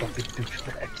humanity's fucking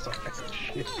douchebags. So that's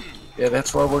shit. Yeah,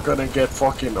 that's why we're gonna get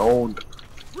fucking owned.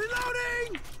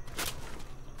 Reloading!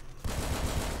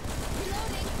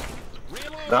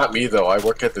 Not me, though. I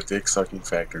work at the dick sucking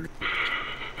factory.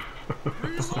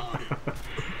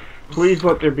 Please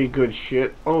let there be good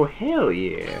shit. Oh, hell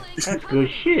yeah. That's good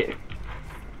shit.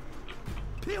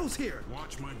 Pills here.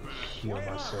 Watch my back. Heal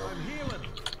myself.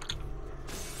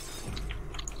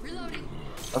 Reloading.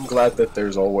 I'm glad that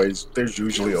there's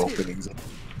usually openings in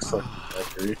the sucking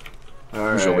factory.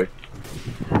 Usually.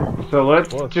 Alright. So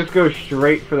let's just go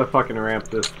straight for the fucking ramp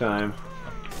this time.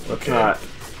 Let's Okay. not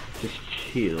just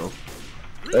chill.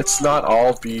 Let's not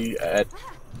all be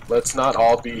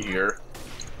here.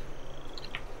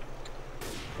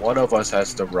 One of us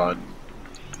has to run.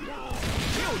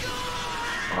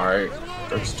 Alright,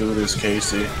 let's do this,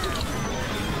 Casey.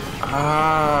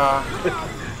 Ah.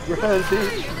 Run,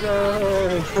 bitch,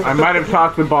 run. I might have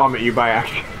tossed the bomb at you by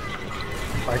accident.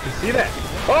 I can see that.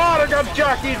 Oh, they got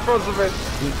Jockey in front of it.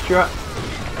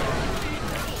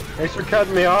 Thanks for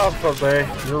cutting me off, Jose.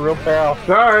 You're a real pal.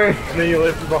 Sorry. And then you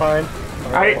left me behind.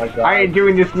 I ain't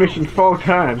doing this mission 4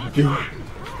 times, dude.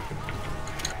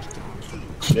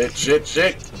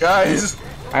 Shit, guys.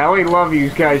 I only love you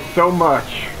guys so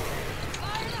much.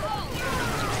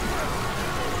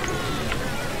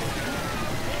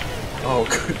 Oh,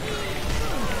 good.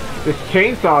 This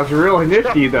chainsaw's real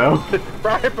nifty, though.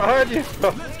 Right behind you.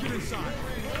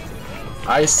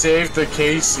 I saved the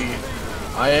Casey.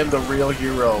 I am the real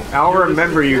hero. I'll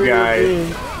remember you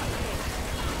guys.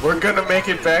 We're gonna make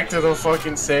it back to the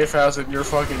fucking safe house and you're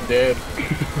fucking dead.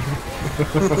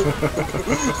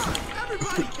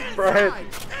 Bryant.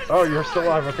 Oh, you're still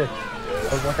alive. Okay.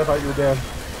 I was like, I thought you were dead.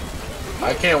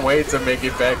 I can't wait to make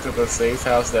it back to the safe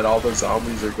house that all the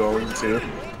zombies are going to.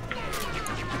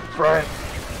 Bryant.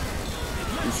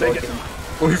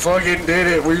 We fucking did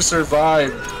it. We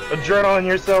survived. Adrenaline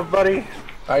yourself, buddy.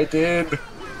 I did.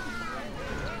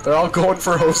 They're all going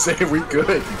for Jose. We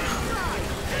good.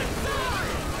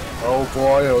 Oh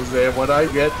boy, Jose. When I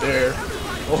get there.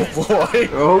 Oh boy.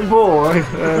 Oh boy.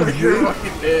 You're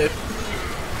fucking dead.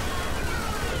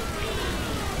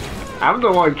 I'm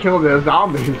the one killing the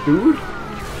zombies, dude.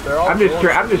 I'm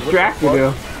distracted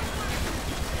though.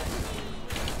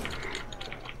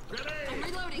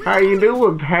 How you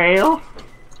doing, pal?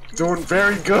 Doing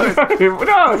very good.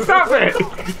 No, stop it!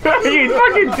 You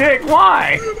fucking dick,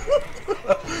 why?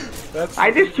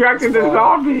 I distracted the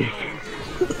zombies.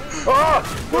 Oh!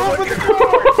 Open the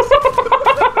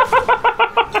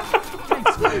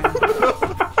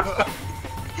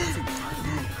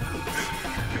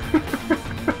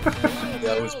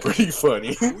That was pretty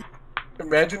funny.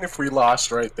 Imagine if we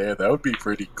lost right there. That would be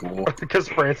pretty cool. Because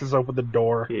Francis opened the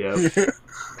door. Yeah.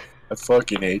 I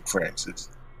fucking hate Francis.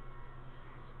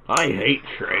 I hate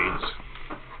trains.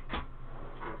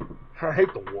 I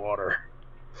hate the water.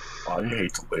 I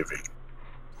hate living.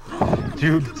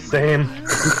 Dude, same.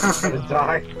 I'm gonna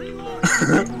die.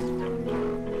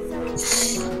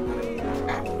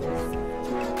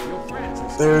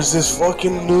 There's this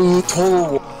fucking new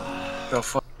Total War. The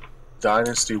fuck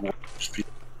Dynasty Wars.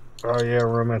 Oh yeah,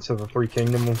 Romance of the Three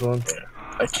Kingdoms one.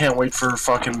 I can't wait for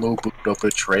fucking Lubu to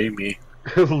betray me.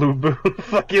 Lubu,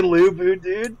 fucking Lubu,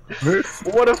 dude.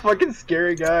 What a fucking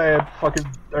scary guy. I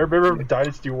remember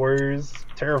Dynasty Warriors,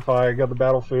 terrifying on the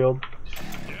battlefield.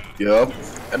 Yep.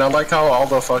 And I like how all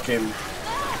the fucking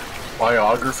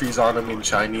biographies on him in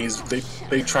Chinese,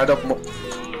 they try to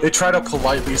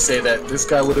politely say that this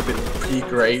guy would have been pretty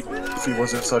great if he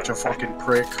wasn't such a fucking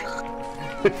prick.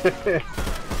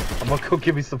 I'm gonna go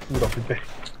get me some food off the bed.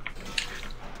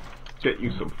 Get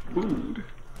you some food.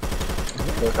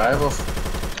 Look,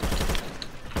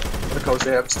 Look,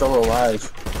 Jose, I'm still alive.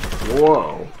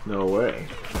 Whoa, no way.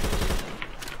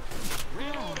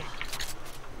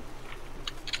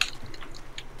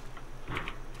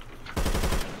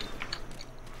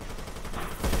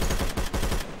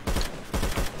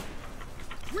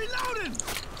 Reloading!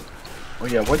 Oh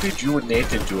yeah, what did you and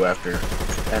Nathan do after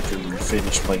we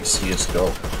finished playing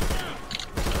CSGO?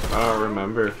 I don't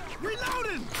remember.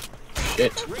 Reloading!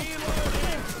 Shit.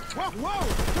 Whoa!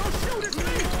 Don't shoot at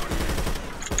me!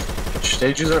 Which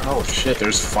stages are? Oh shit,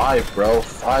 there's 5, bro.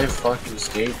 5 fucking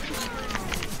stages.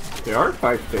 There are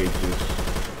 5 stages.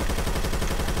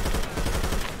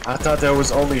 I thought there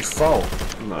was only 4.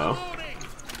 No.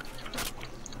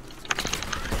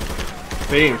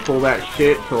 They didn't pull that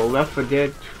shit till Left 4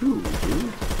 Dead 2,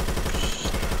 dude.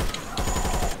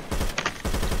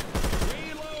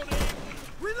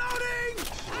 Reloading!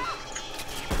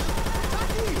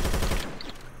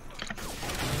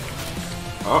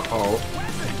 Uh-oh.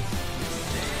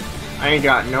 I ain't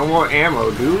got no more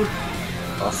ammo, dude.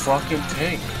 A fucking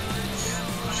tank.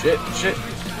 Shit.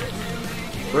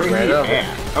 Where Ran you out.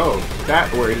 at? Oh,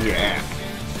 that's where you at.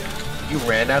 You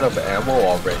ran out of ammo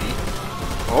already.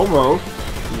 Almost.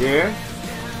 Yeah.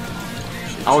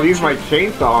 I'll use my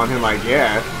chainsaw on him, I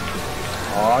guess.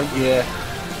 Oh yeah.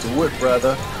 Do it,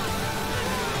 brother.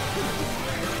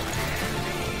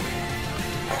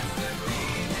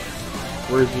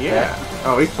 Where's he at?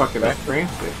 Oh, he's fucking at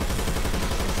Francis.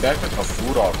 Back with the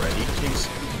food already, Casey.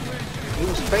 He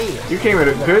was famous. You came at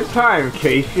a good time,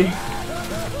 Casey.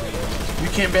 You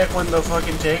came back when the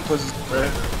fucking tank was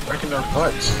wrecking our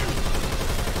butts.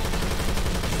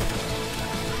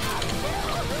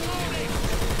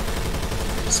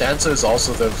 Sansa is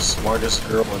also the smartest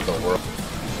girl in the world.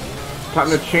 Time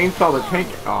to chainsaw the tank.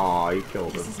 Aw, you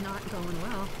killed him. This is not going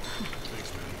well.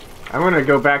 I'm gonna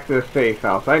go back to the safe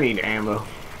house. I need ammo.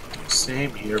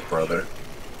 Same here, brother.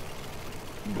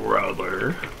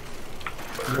 Brother.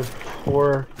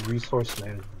 Poor resource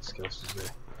management skills today.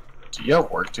 Do you have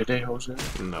work today, Jose?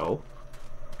 No.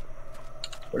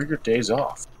 What are your days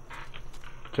off?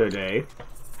 Today.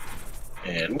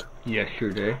 And?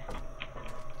 Yesterday.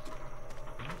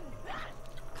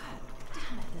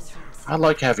 I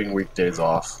like having weekdays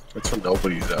off. That's when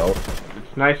nobody's out.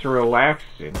 It's nice and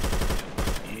relaxing.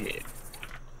 Yeah.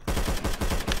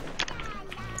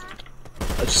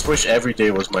 I just wish every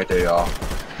day was my day off.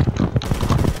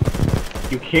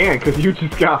 You can, cause you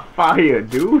just got fired,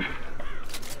 dude.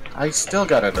 I still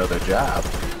got another job.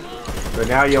 But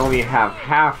now you only have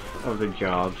half of the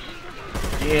jobs.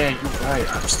 Yeah, you're right.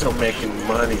 I'm still making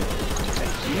money.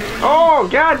 Oh,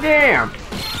 goddamn!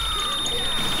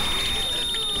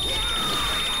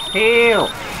 Hell!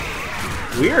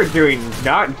 We are doing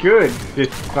not good this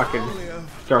fucking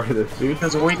start of this, dude.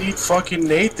 Because we need fucking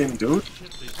Nathan, dude.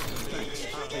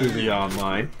 To be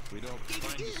online.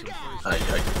 I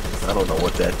don't know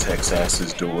what that Texas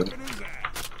is doing.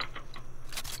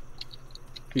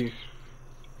 He's...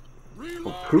 Well, I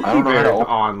Pookie don't know how to Bear's open-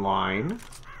 online.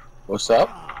 What's up?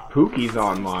 Pookie's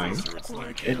online.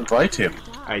 Invite him.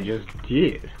 I just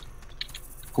did.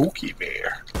 Pookie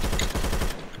Bear.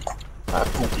 Not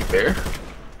Pookie Bear.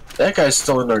 That guy's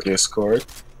still in our Discord.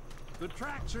 The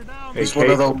tracks are down. Hey, He's one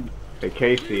of them. Hey,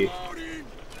 Casey.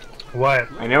 What?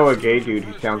 I know a gay dude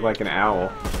who sounds like an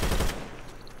owl.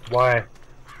 Why?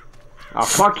 Oh,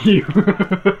 fuck you!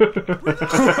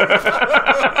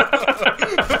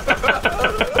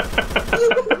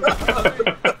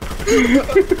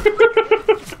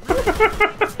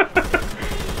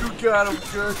 You got him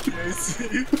good,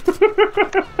 Casey.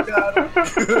 Got him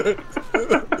good.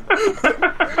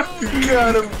 You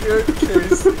got him good,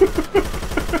 Casey.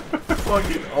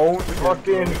 Fucking own him.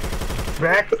 Fucking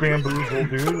back bamboozle,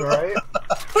 dude, alright?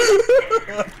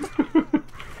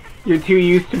 You're too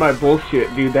used to my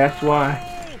bullshit, dude, that's why.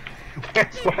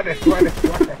 That's why.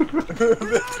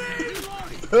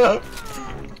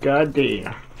 God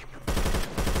damn.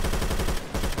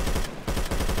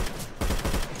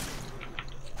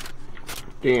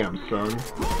 Damn, son.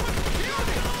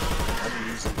 I'm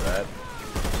using that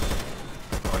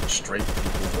on straight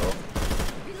people though.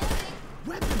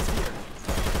 Weapons here.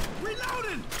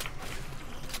 Reloading.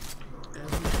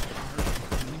 Every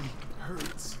part of me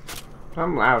hurts.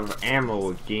 I'm out of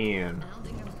ammo again.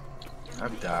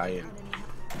 I'm dying.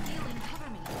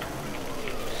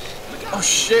 Oh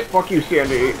shit! Fuck you,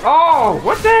 Sandy. Oh,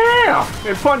 what the hell?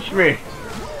 It punched me.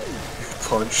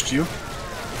 Punched you?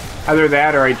 Either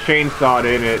that or I chainsawed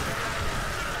it and it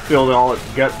spilled all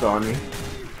its guts on me.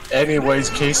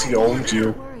 Anyways, Casey owned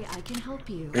you.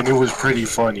 And it was pretty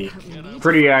funny.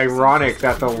 Pretty ironic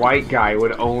that the white guy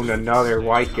would own another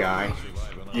white guy.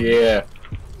 Yeah.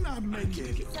 Not make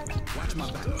it. Watch my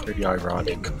back. Pretty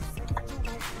ironic.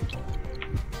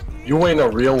 You ain't a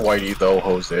real whitey though,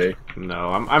 Jose. No,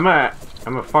 I'm a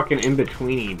fucking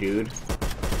in-betweeny, dude.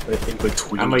 In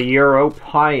between. I'm a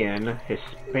European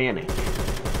Hispanic.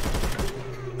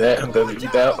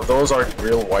 Those aren't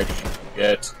real whitey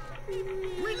yet.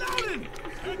 Reloading.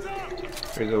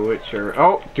 There's a witcher.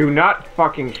 Oh, do not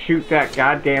fucking shoot that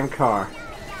goddamn car.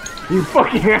 You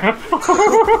fucking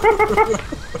asshole.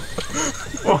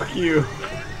 Fuck you.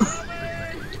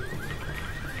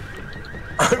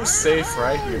 I'm safe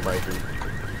right here, my dude.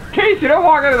 Casey, don't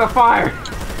walk into the fire.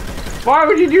 Why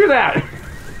would you do that?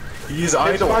 He's It's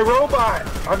idle. my robot!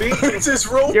 I mean, It's his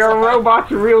robot. Your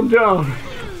robots are real dumb.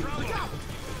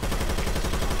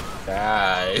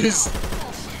 Nice.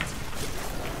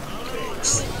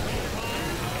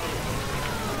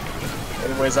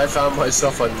 Anyways, I found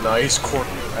myself a nice corner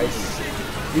right here.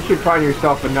 You should find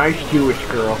yourself a nice Jewish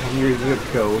girl in your zip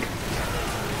code.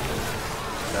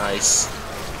 Nice.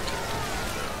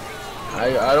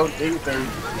 I don't think they're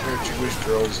Jewish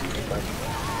girls, like,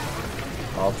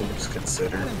 all things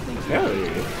considered. Yeah, there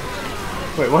it is.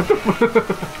 Wait, what the fuck?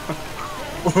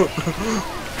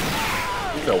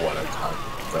 You know what I'm talking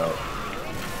about.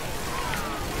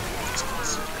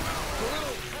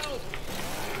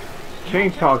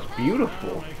 Chainsaw's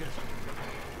beautiful.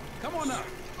 Come on up.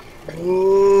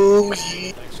 Oh,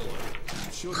 yeah.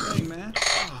 Sure thing, man.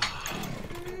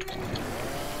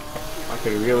 I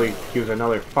could really use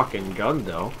another fucking gun,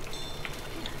 though.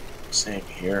 Same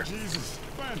here. Jesus,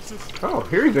 Francis. Oh,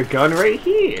 here's a gun right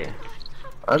here.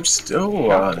 I'm still,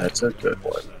 that's a good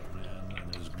one.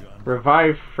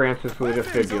 Revive Francis with a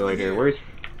defibrillator. Where's...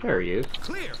 There he is.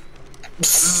 Clear.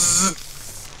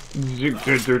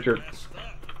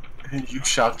 You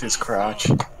shocked his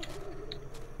crotch.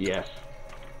 Yes.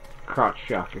 Crotch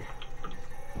shocker.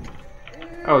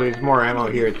 Oh, there's more ammo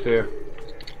here, too.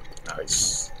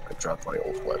 Nice. I dropped my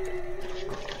old weapon.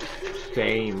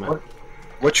 Same.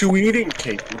 What you eating,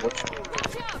 Katie? What you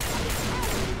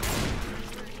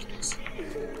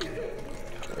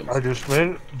I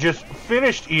just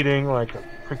finished eating like a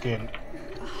freaking.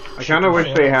 I kind of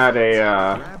wish they had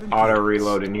a auto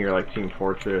reload in here like Team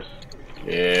Fortress.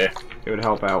 Yeah. It would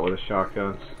help out with the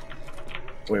shotguns.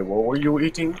 Wait, what were you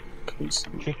eating? Casey?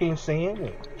 Chicken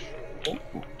sandwich.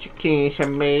 Chicken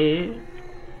sandwich.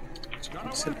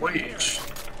 Sandwich.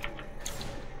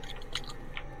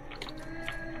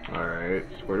 Alright,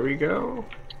 so where do we go?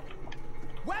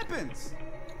 Weapons.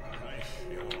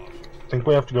 Think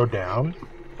we have to go down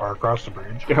or across the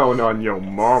bridge? Down on your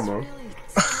mama.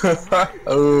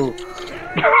 Oh.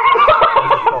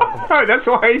 That's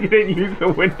why I didn't use the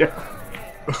window.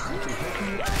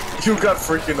 You got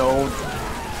freaking owned.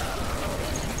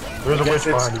 There's a witch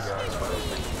it's- behind you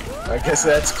guys. I guess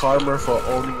that's karma for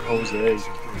owning Jose.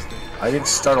 I didn't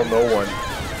startle no one.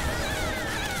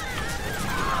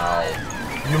 Ow.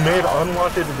 You made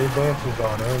unwanted advances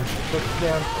on her and she took it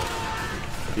down.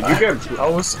 Did you get I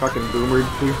was fucking boomered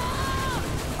too?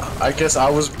 I guess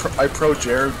I pro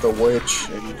Jared the witch,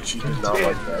 and she did not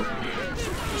like that.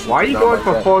 Why are you Not going like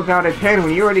for that. 4s out of 10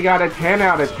 when you already got a 10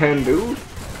 out of 10, dude?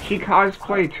 She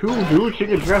cosplay too, dude. She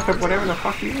can dress up whatever the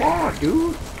fuck you want,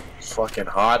 dude. She's fucking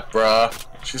hot, bruh.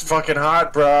 She's fucking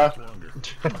hot, bruh.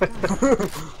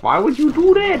 Why would you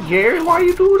do that, Jared? Why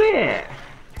you do that?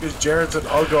 Because Jared's an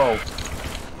uggo.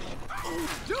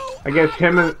 I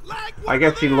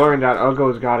guess he learned that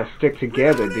uggos gotta stick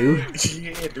together, dude.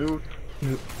 Yeah, dude.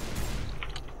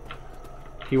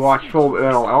 He watched Full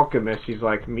Metal Alchemist. He's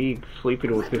like, me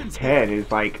sleeping with this 10 is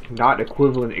like not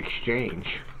equivalent exchange.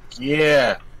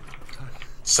 Yeah.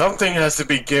 Something has to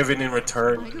be given in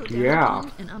return. Yeah.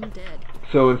 And I'm dead.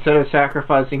 So instead of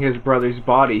sacrificing his brother's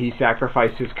body, he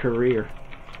sacrificed his career.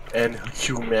 And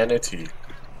humanity.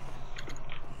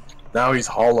 Now he's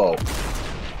hollow. Up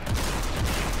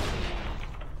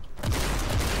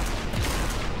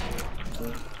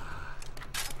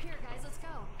here, guys. Let's go.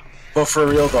 But for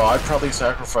real though, I'd probably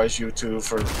sacrifice you two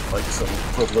for like some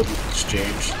equivalent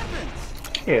exchange.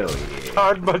 Hell yeah.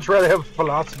 I'd much rather have a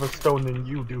Philosopher's Stone than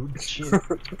you, dude. Shit.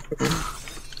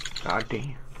 God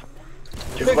damn.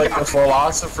 If like the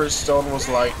Philosopher's Stone was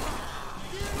like,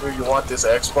 "Here, you want this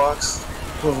Xbox?"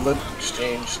 Equivalent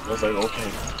exchange. I was like,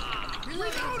 okay.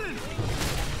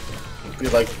 Be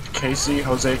like, Casey,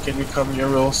 Jose, can you come here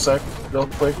real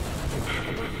quick?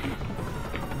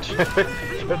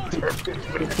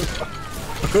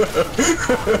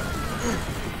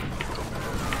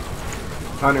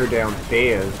 Hunter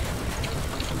downstairs.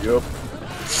 Yup.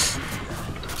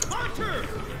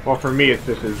 Well, for me, it's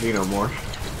just a Xenomorph.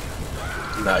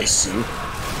 Nice suit.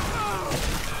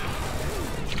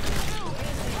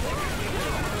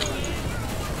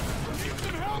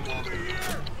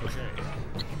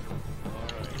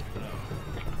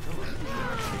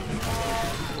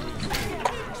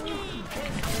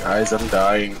 Guys, I'm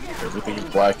dying. Everything's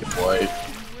black and white.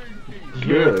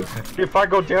 Good. If I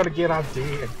go down again, I'm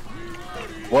dead.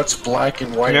 What's black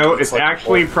and white? You know, it's like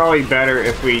actually probably better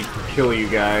if we kill you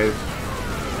guys.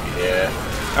 Yeah.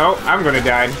 Oh, I'm gonna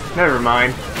die. Never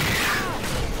mind.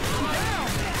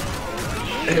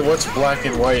 Hey, what's black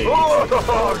and white?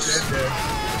 Oh, shit.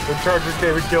 The Charger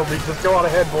came and killed me. Just go on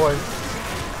ahead, boys.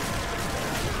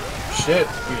 Shit,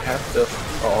 we have to.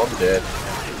 Oh, I'm dead.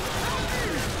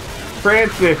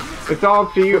 Francis, it's all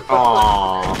to you.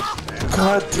 Aww.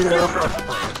 God damn.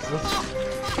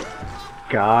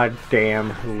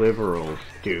 Goddamn liberals,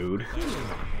 dude.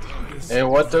 And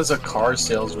what does a car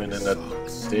salesman and a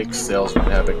dick salesman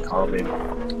have in common?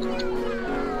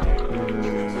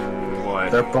 What?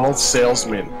 They're both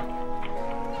salesmen.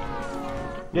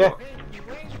 Yeah.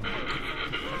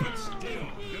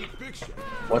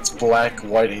 What's black,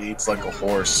 white, and eats like a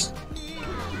horse?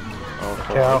 Oh,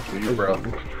 Cow. fuck you, bro.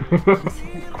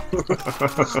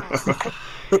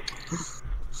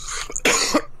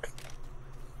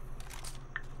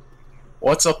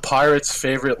 What's a pirate's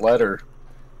favorite letter?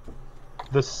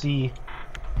 The C.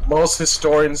 Most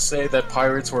historians say that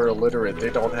pirates were illiterate.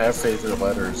 They don't have favorite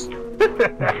letters.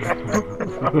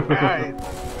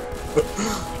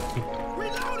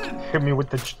 Hit me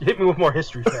with more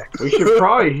history facts. We should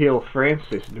probably heal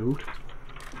Francis, dude.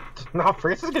 No,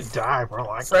 Francis could die, bro.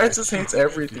 Like Francis hates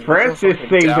everything. Francis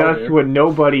saved us when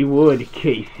nobody would,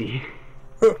 Casey.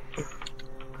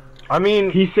 I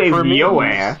mean, He saved for me, yo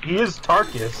he's- ass. He is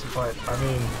Tarkus, but I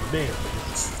mean, man,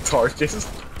 Tarkus.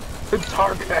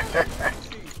 Tarkus.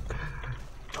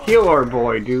 Heal our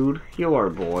boy, dude. Heal our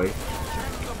boy.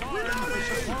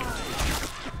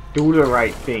 Do the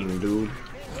right thing, dude.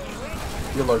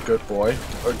 You're a good boy.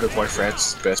 Or good boy,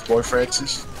 Francis. Best boy,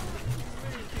 Francis.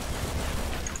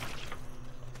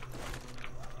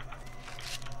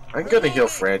 I'm gonna heal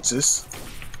Francis.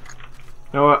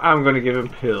 You know what? I'm gonna give him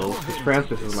pills, because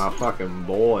Francis is my fucking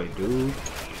boy, dude.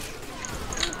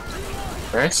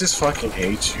 Francis fucking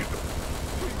hates you.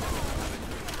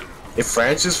 If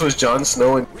Francis was Jon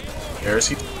Snow in Paris,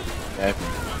 he'd be happy.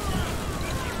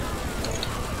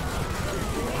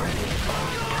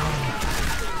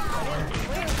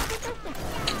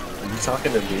 Are you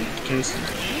talking to me, Casey?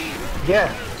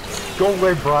 Yeah. Go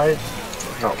away, Bryant.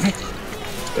 No.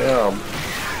 Damn.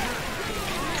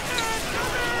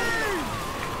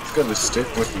 It's gonna stick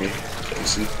with me,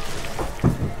 Casey.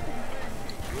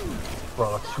 For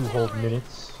like 2 whole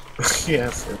minutes. Yeah,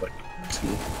 for like 2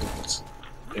 minutes.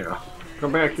 Yeah.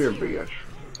 Come back here, bitch.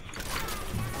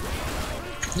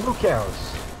 No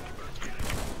cows.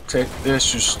 Take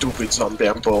this, you stupid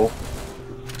Zombambo.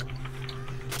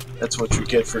 That's what you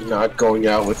get for not going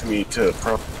out with me to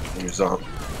prom you zombie.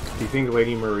 Do you think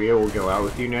Lady Maria will go out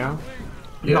with you now?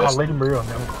 Yes. Nah, Lady Maria will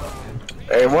never go out.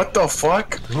 Hey, what the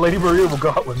fuck? Lady Maria will go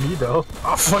out with me, though.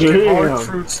 Fucking hard Damn.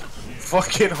 truths.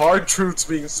 Fucking hard truths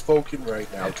being spoken right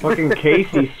now, dude. Fucking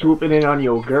Casey swooping in on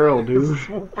your girl, dude.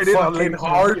 Fucking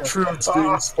hard truths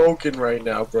being spoken right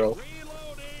now, bro.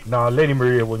 Nah, Lady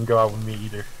Maria wouldn't go out with me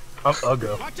either. I'll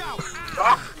go.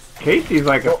 Casey's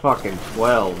like a fucking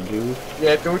 12, dude.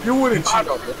 Yeah, dude, you wouldn't cheat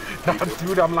on me. Nah,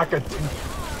 dude, I'm like a...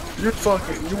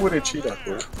 You wouldn't cheat on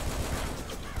me.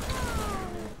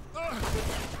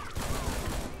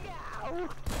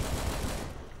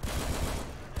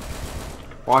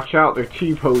 Watch out, they're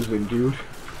T-posing, dude.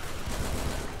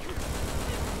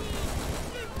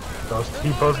 Those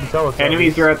T-pose and Teletubbies.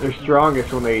 Enemies are at their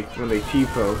strongest when they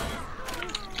T-pose.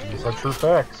 These are true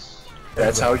facts.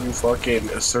 That's how you fucking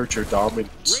assert your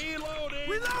dominance.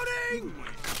 Reloading!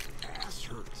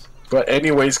 But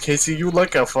anyways, Casey, you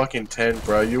like a fucking 10,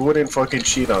 bro. You wouldn't fucking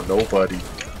cheat on nobody.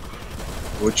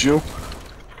 Would you?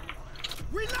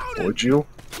 Reloading! Would you?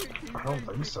 I don't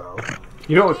think so.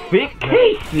 You don't think,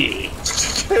 Casey?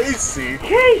 Casey.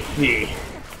 Casey.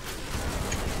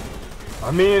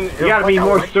 I mean, You gotta be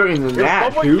more certain than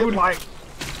that, dude.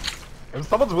 If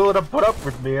someone's willing to put up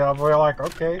with me, I'm like,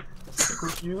 okay, stick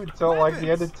with you until like the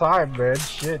end of time, man.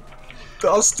 Shit.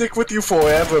 I'll stick with you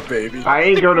forever, baby. I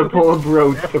ain't gonna pull a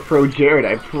pro Jared,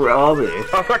 I promise.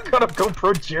 I'm not gonna go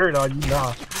pro Jared on you,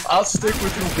 nah. I'll stick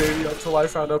with you, baby, until I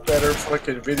found a better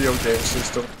fucking video game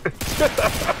system.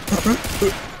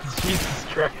 Jesus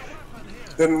Christ.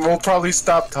 Then we'll probably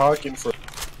stop talking for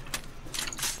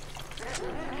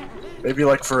maybe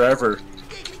like forever.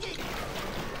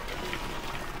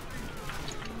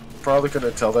 Probably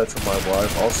gonna tell that to my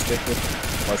wife. I'll stick with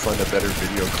if I find a better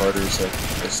video card or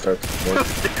something. I start more.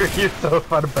 You so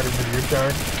find a better video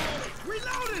card.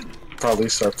 Probably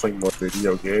start playing more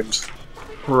video games.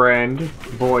 Friend,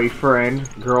 boyfriend,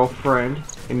 girlfriend,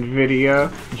 Nvidia,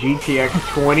 GTX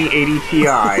 2080 Ti.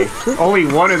 Only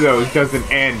one of those doesn't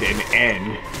end in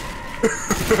N.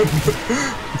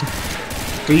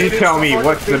 So you tell me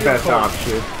what's the best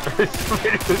option.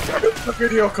 The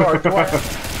video card. Do I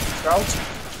have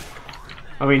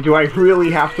I mean, do I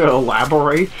really have to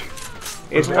elaborate?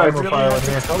 It's ammo file in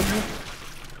here.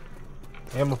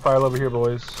 Ammo file over here,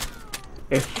 boys.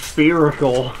 It's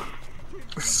spherical.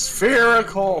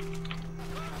 Spherical.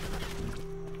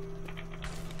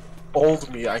 Old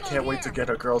me, I can't wait to get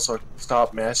a girl so I can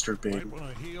stop masturbating.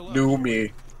 New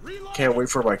me, can't wait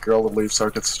for my girl to leave so I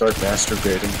can start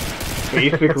masturbating.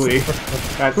 Basically,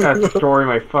 that's the story of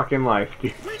my fucking life,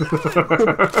 dude.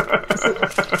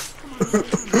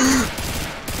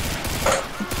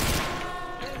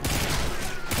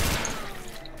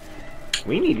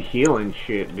 We need healing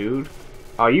shit, dude.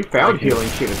 Oh, you found healing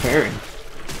shit, apparently.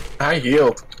 I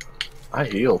healed. I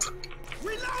healed.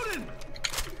 Reloading!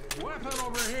 Weapon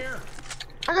over here!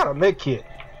 I got a med kit.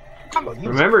 I'm gonna use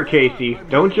Remember, Casey,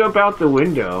 don't jump out the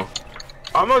window.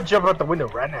 I'm gonna jump out the window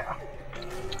right now.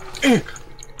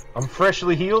 I'm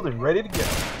freshly healed and ready to go.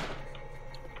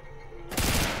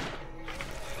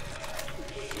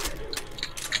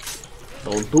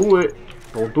 Don't do it.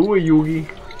 Don't do it, Yugi.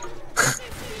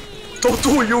 Don't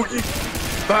do it, Yugi.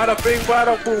 Bada bing,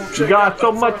 bada boom. You got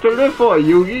so much to live for,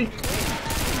 Yugi.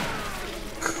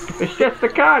 It's just a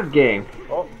card game.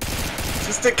 Oh,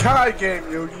 Just a card game,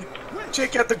 Yugi.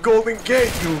 Check out the Golden Gate,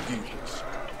 Yugi.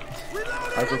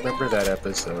 I remember that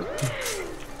episode.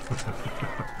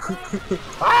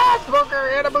 ah, smoker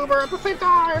and a boomer at the same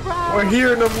time. Ah. We're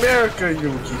here in America,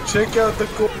 Yugi. Check out the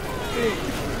Golden Gate.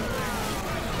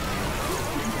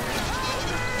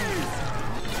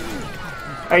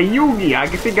 Hey, Yugi, I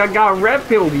think I got red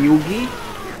pilled, Yugi.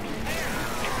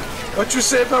 What you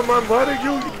say about my mother,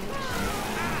 Yugi?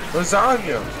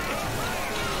 Lasagna.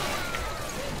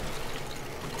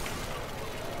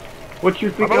 What you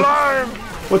think I'm of? alarmed.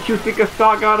 What you think of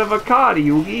Saga of Akari,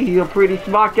 Yugi? He a pretty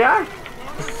smart guy.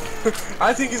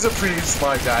 I think he's a pretty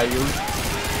smart guy, Yugi.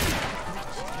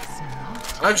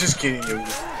 I'm just kidding,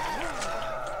 Yugi.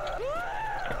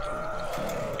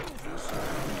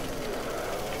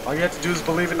 All you have to do is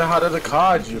believe in the heart of the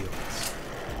card, you.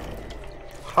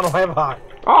 I don't have hot.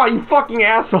 Oh, you fucking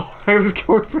asshole! I was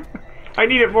going for. I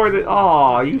need it more than.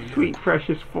 Oh, you sweet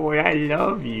precious boy, I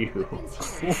love you.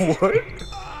 What?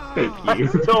 Thank I you.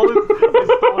 stole his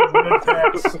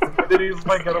mid-attack. And then he's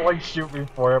like gonna like shoot me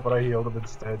for it, but I healed him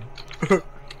instead.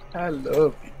 I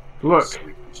love you. Look,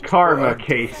 karma,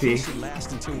 Casey.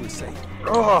 Last until we're safe.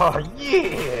 Oh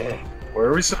yeah. Where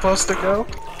are we supposed to go?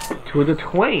 To the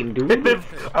twain, dude. And then,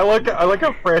 I like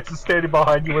how Francis is standing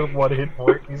behind you with one hit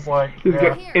point. He's like, He's yeah.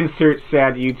 got insert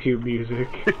sad YouTube music.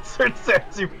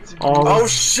 Oh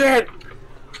shit!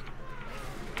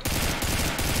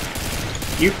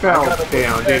 You fell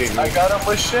down, didn't you? I got a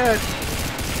machete.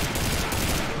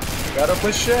 I got a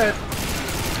machete.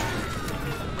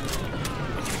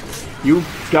 You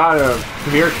got a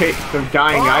severe case of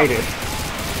dying-itis.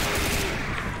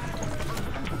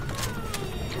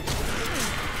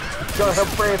 Go help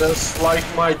Francis. Just like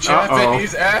my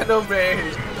Japanese anime.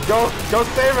 Go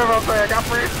save him up there. I got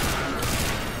Francis.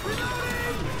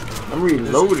 I'm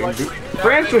reloading, dude.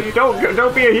 Francis,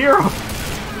 don't be a hero.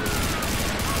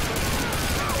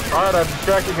 Alright, I'm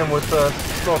distracting him with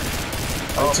smoke.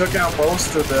 I took out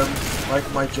most of them, like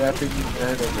my Japanese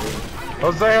anime.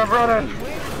 Jose, I'm running.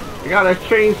 I got a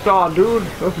chainsaw, dude.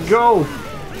 Let's go.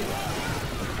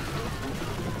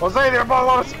 Jose, they're all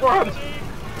on a squad.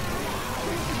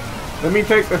 Let me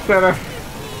take the center.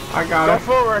 I got Go it.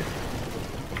 forward.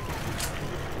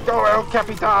 Go, El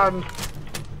Capitan.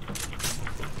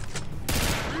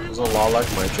 It was a lot like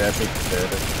my Japanese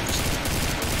anime.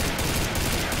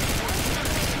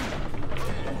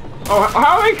 Oh,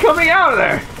 how are they coming out of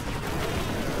there?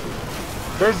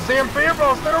 There's damn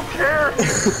fireballs. I don't care.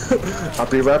 I'll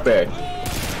be right back.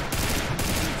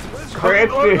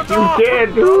 Francis, you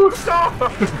dead, dude.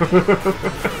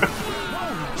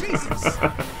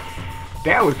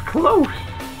 That was close.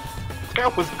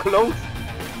 That was close.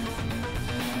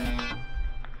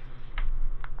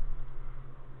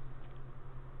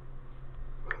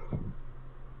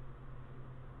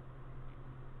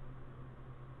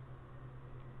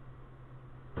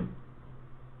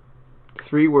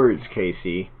 Three words,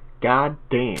 Casey. God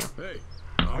damn. Hey,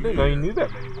 I didn't know you knew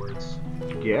that many words.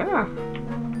 Yeah.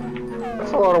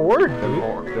 That's a lot of words, The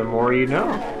dude. more you know.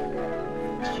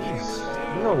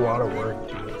 Jeez, you know a lot of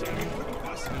words, dude.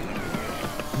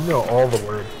 You know all the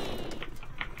words.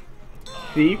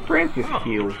 See, Francis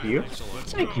heals you.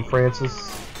 Thank you, Francis.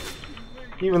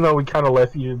 Even though we kind of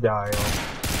left you to die.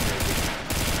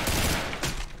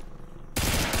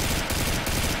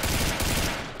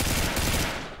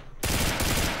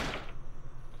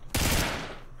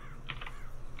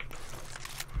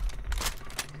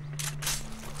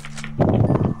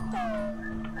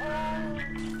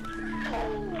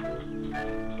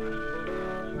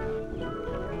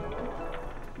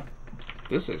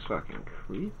 This is fucking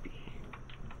creepy.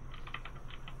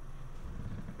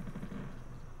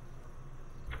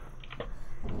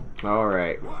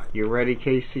 Alright, you ready,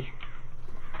 Casey?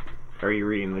 Or are you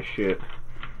reading the shit?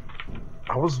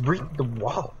 I was reading the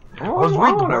wall. Oh, I was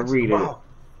reading the wanna words read the it. wall.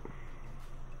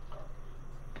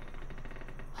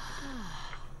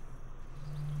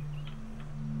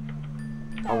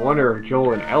 I wonder if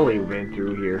Joel and Ellie went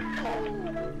through here.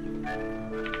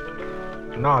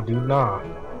 Nah, dude, nah.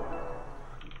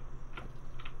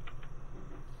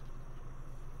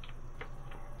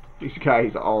 These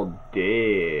guys all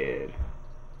dead.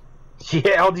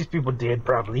 Yeah, all these people dead,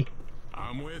 probably.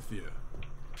 I'm with you.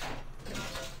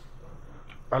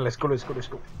 Alright, let's go, let's go, let's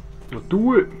go. Let's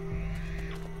do it!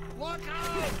 Look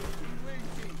out!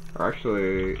 Or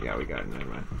actually, yeah, we got it, never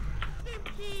mind.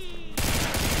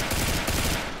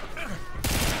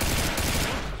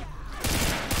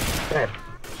 Bad.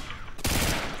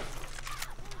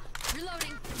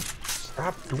 Reloading.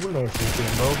 Stop doing that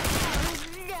thing, bro.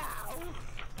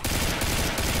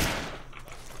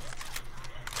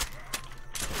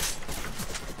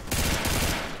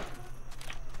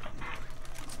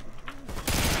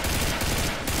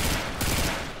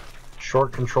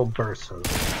 Short controlled bursts.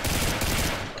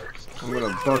 I'm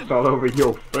gonna bust all over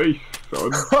your face,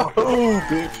 son. Oh,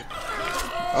 bitch.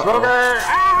 Smoker!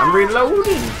 I'm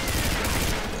reloading!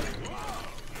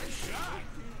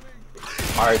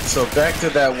 Alright, so back to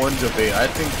that one debate. I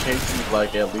think Casey's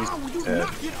like at least 10. I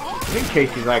think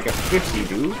Casey's like a 50,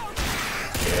 dude.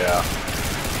 Yeah.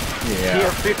 Yeah, Yeah.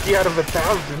 50 out of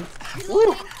 1,000.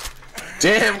 Woo!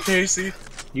 Damn, Casey.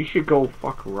 You should go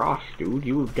fuck Ross, dude.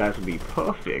 You guys would be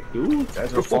perfect, dude.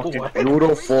 That's a fucking What?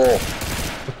 beautiful.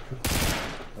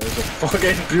 That's a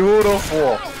fucking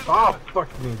beautiful. Oh, fuck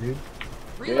me, dude.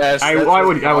 Yes. I that's would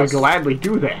what Ross- gladly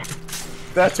do that.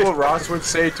 That's what Ross would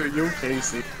say to you,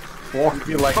 Casey. He'd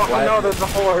be like, Oh glad. no, there's a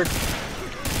horde.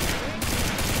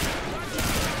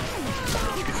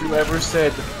 If you ever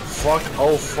said, fuck,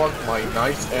 oh fuck my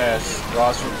nice ass,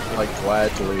 Ross would be like,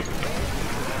 gladly.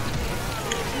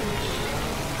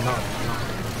 No,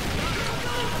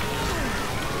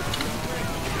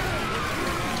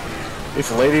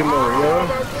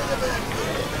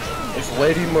 If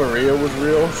Lady Maria was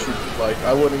real, she'd be like,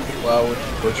 I wouldn't go out with you,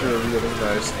 but you're a really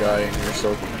nice guy and you're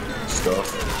so good and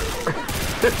stuff.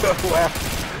 Wow.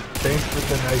 Thanks for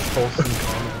the nice wholesome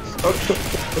comments.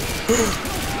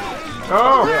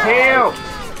 Oh, help!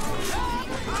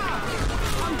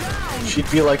 She'd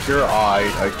be like, you're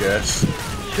alright, I guess.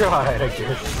 God, I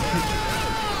guess.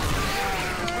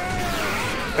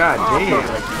 God damn.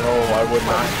 Like, no, I would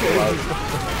not go out.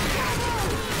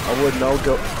 I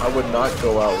would not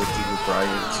go out with you,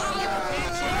 Bryant.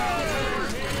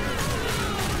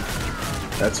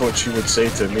 That's what she would say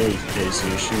to me,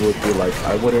 Casey. She would be like,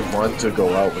 I wouldn't want to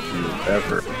go out with you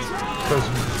ever. Because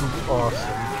you're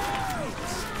awesome.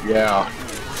 Yeah.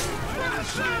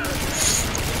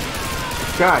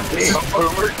 God damn.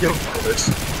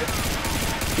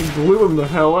 He blew him the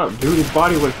hell up, dude. His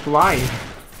body was flying.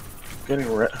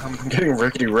 I'm getting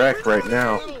rickety wrecked right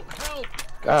now.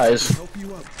 Guys. Help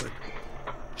you up, but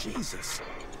Jesus,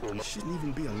 you shouldn't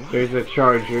even be alive. There's a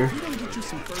charger We don't get you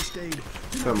some first aid.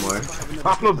 somewhere.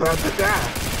 I'm about to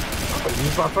die. I'm gonna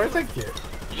use my first aid kit.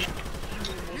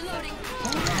 Reloading.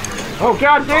 Oh,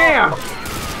 god damn!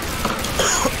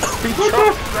 He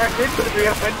jumped right into me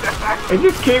and I died. It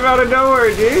just came out of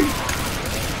nowhere, dude.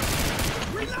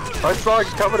 I saw it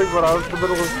coming, but I was in the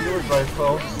middle of healing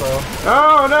myself, so.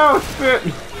 Oh no, spit!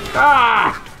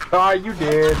 Ah! Ah, you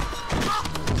did.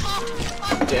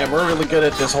 Damn, we're really good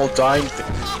at this whole dying thing.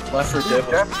 Left 4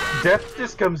 Dead. Death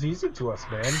just comes easy to us,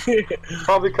 man.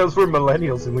 Probably because we're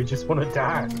millennials and we just want to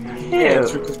die. Yeah,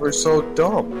 it's because we're so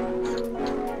dumb.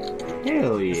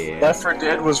 Hell yeah. Left 4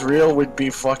 Dead was real, we'd be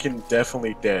fucking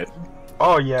definitely dead.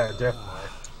 Oh yeah, definitely.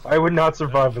 I would not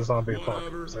survive a zombie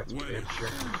apocalypse. That's for damn sure.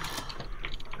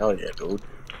 Hell yeah, dude.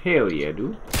 Hell yeah,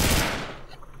 dude.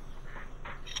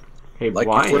 Hey, Like,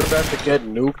 Bryant. if we're about to get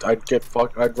nuked,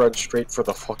 I'd run straight for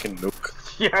the fucking nuke.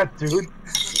 Yeah, dude.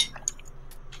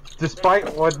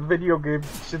 Despite what video games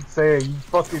should say,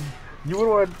 you would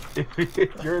want,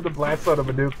 if you're in the blast zone of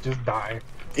a nuke, just die.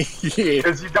 Yeah.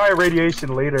 Because you die of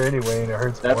radiation later anyway, and it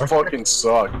hurts That more. fucking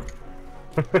sucked.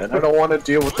 And I don't want to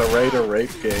deal with the Raider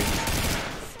rape gang.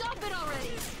 Stop it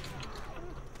already.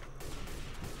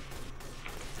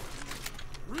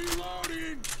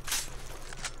 Reloading.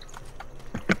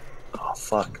 Oh,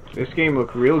 fuck. This game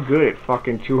looked real good at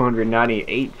fucking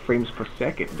 298 frames per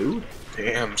second, dude.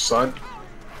 Damn, son.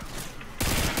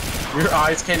 Your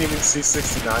eyes can't even see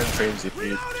 69 frames, you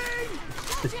idiot.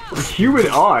 Human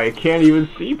eye can't even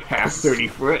see past 30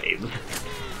 frames.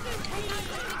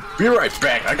 Be right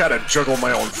back, I gotta juggle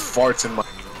my own farts in my...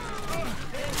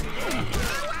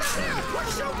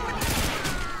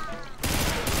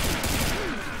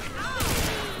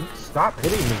 Stop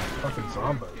hitting me, fucking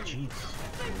zombie.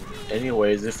 Jeez.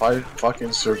 Anyways, if I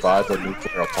fucking survive a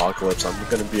nuclear apocalypse, I'm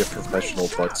gonna be a professional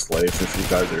butt slave if you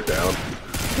guys are down.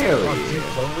 Hell Oh, yeah. dude,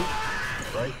 totally.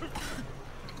 Right?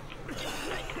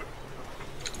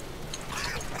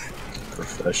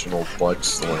 Professional butt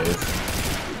slave.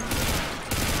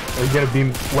 Are you gonna be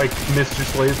like Mr.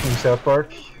 Slave from South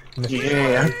Park? Mr.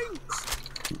 Yeah.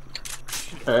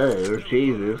 Oh,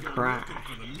 Jesus Christ.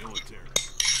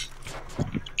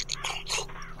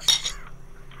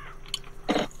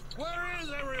 Where is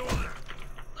everyone?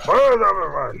 Where's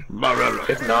everyone?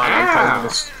 If not, I'm telling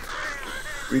this.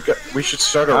 We should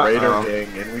start a raider gang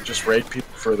and we just raid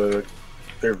people for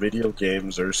their video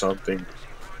games or something.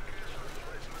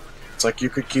 It's like you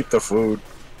could keep the food.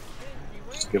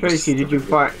 Just give us Tracy, the did you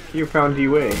video. found the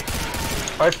way?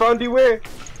 I found the way!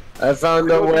 I found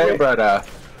a way, brother.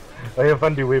 I have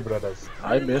found the way, brothers.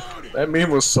 That meme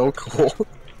was so cool.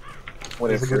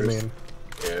 When It was a good meme.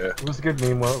 Yeah. It was a good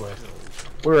meme while it lasted.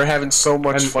 We were having so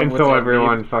much fun with Until that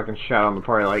everyone meme. fucking shot on the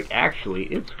party like, actually,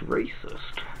 it's racist.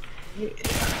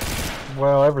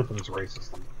 Well, everything's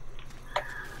racist.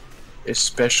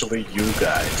 Especially you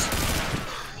guys.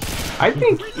 I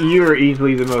think you're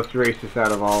easily the most racist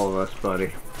out of all of us,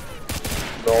 buddy.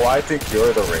 No, I think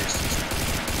you're the racist.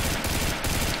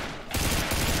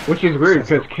 Which is weird,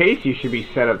 because Casey should be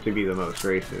set up to be the most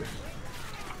racist.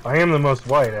 I am the most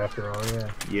white, after all, yeah.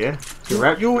 Yeah?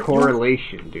 Direct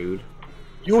correlation, dude.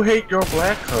 You hate your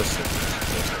black cousin.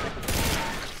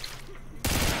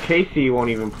 Casey won't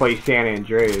even play San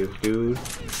Andreas, dude.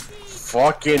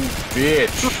 Fucking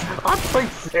bitch. I played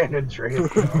San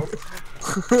Andreas, though.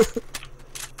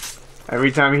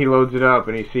 Every time he loads it up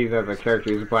and he sees that the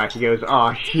character is black, he goes,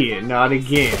 "Aw shit, not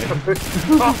again."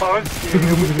 Oh shit,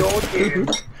 here we go again.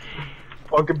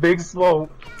 Fucking big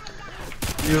smoke.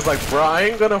 He was like, bro,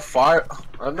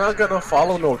 I'm not gonna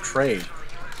follow no train.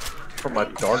 From a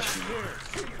darky.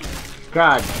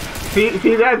 God. See,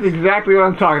 that's exactly what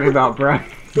I'm talking about, bro.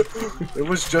 It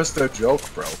was just a joke,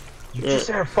 bro. You just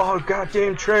had to follow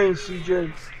goddamn train,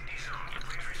 CJ.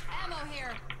 Ammo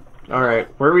here. Alright,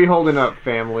 where are we holding up,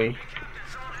 family?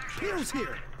 Pills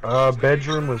here.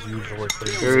 Bedroom was usually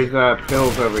pretty There's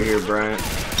pills over here, Bryant.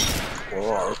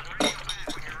 Or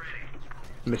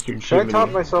Mr. Should I top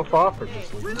Jiminy. myself off or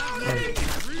just leave?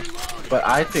 but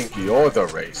I think you're the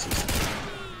racist.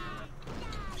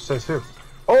 Says who?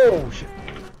 Oh shit!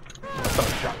 I thought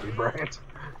it shot me, Bryant.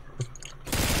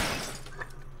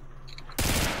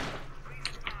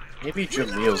 Maybe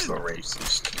Jamil's the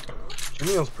racist.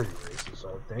 Jamil's pretty racist,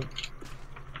 I would think.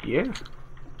 Yeah.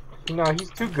 No, he's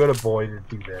too good a boy to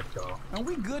do that, though. Are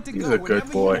we good to He's go a good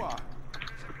whenever boy. you are?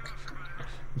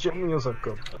 Jamil's a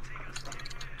good boy.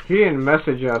 He didn't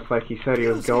message us like he said he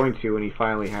was going to when he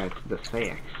finally had the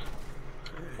sex.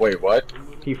 Wait, what?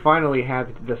 He finally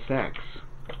had the sex.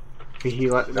 He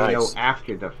let me know Nice.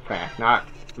 after the fact, not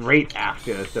right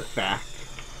after the fact.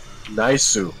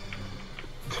 Nice-oo.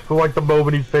 Like the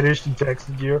moment he finished, he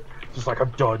texted you, just like, I'm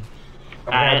done.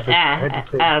 I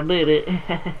admit it.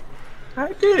 I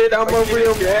did it, I'm a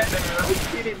real man. I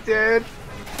did it, Dad.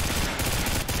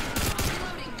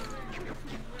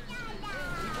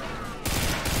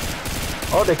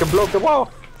 Oh, they can blow up the wall.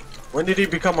 When did he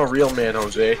become a real man,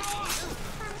 Jose?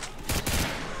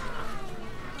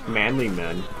 Manly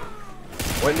men.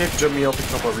 When did Jamil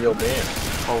become a real man?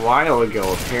 A while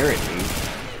ago, apparently.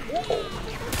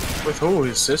 With who?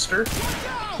 His sister?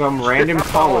 Some random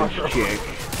college chick.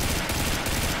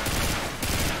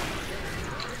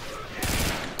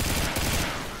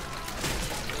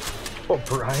 Oh,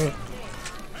 Bryant.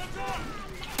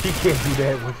 He can't do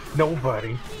that with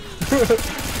nobody.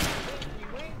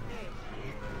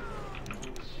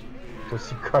 Because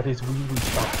he got his wee-wee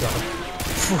chopped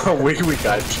off. we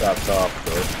got chopped off,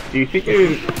 though. Do you think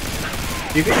there's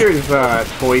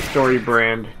Toy Story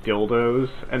brand dildos,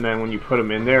 and then when you put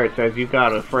them in there, it says you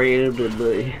got a friend with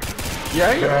me?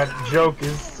 Yeah, That joke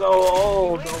is so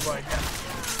old. Oh my god.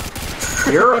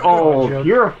 You're old.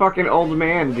 You're a fucking old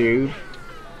man, dude.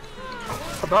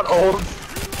 I'm not old.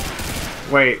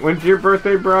 Wait, when's your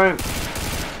birthday, Bryant?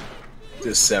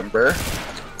 December.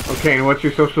 Okay, and what's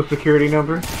your social security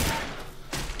number?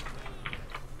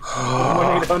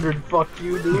 1-800 fuck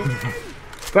you, dude.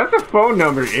 That's a phone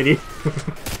number, idiot.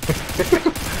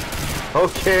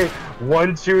 Okay,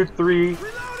 123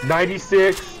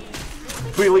 96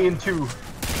 billion 2.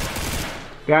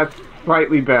 That's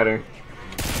slightly better.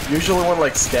 Usually when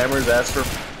like scammers ask for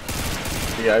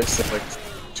I say like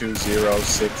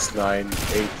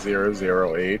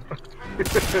 20698008.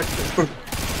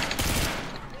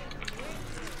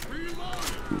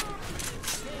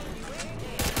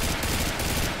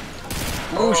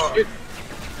 Oh shit.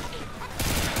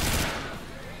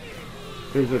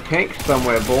 There's a tank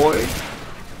somewhere, boy.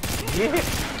 Yeah,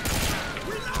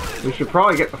 We should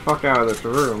probably get the fuck out of this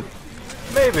room,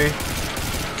 maybe.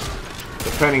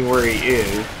 depending where he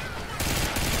is.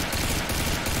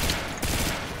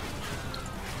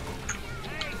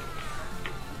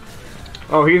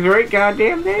 Oh, he's right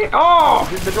goddamn there. Oh!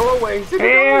 He's in the doorway. He's in the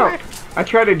Hell! doorway. I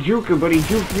tried to juke him, but he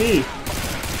juked me.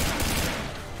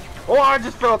 Oh, I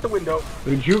just fell out the window.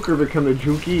 The juker become the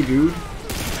jukey, dude.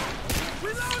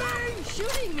 Reloading!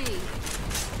 Shooting me!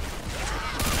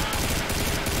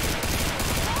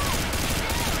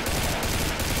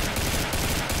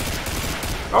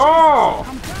 Oh!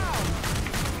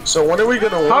 So when are we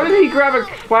gonna How win? did he grab a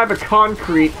slab of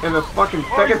concrete in the fucking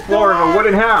second floor of a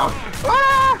wooden house?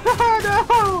 Ah,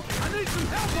 no! I need some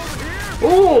help over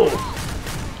here. Ooh!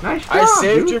 Nice job, I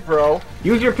saved dude. you, bro.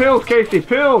 Use your pills, Casey.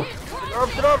 Pills!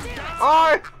 Get up.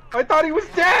 I thought he was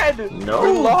dead. No. We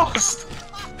lost.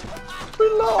 We I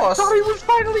lost. thought he was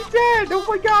finally dead. Oh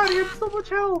my god, he had so much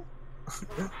health.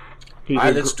 He's,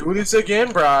 Alright, a, let's do this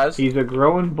again, bros. he's a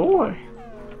growing boy.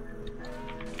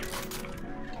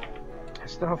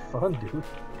 It's not fun, dude.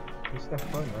 It's not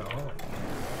fun at all.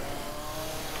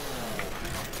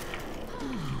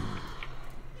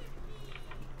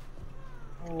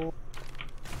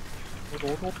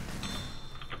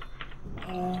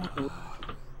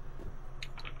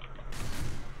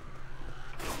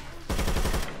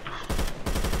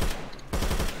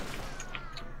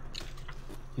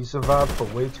 He survived for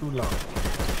way too long.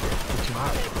 It's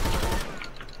my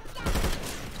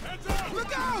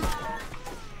Look out!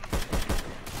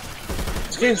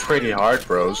 This game's pretty hard,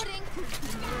 bros.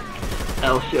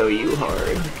 I'll show you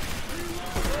hard.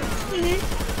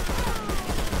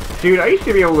 Dude, I used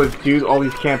to be able to do all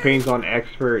these campaigns on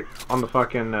expert on the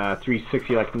fucking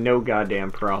 360 like no goddamn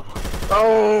problem.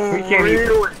 Oh,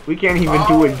 We can't even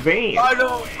do advanced. I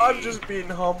know. I'm just being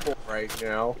humble right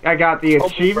now. I got the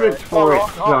achievements for it,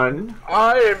 son.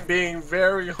 I am being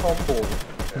very humble.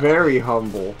 Very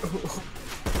humble.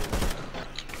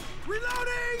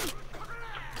 Reloading!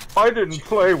 I didn't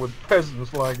play with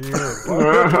peasants like you. I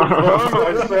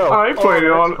played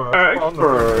it on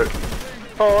expert.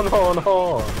 Hon.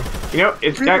 You know,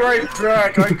 it's Be right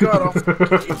back. I got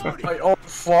my own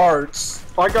farts.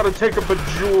 I gotta take a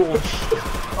bejeweled.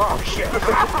 Oh shit.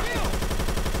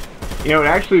 You know, it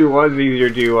actually was easier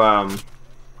to do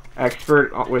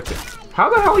expert with it. How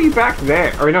the hell are you back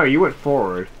there? Or no, you went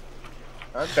forward.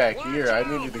 I'm back here. I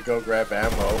needed to go grab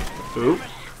ammo. Oops.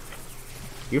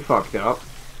 You fucked up.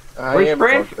 I Where's am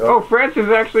Francis? fucked up. Oh, Francis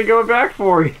is actually going back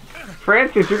for you.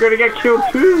 Francis, you're gonna get killed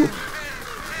too.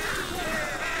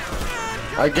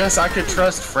 I guess I could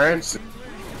trust Francis.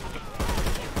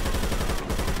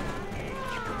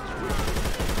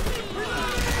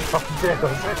 I'm dead.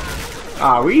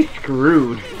 Ah, we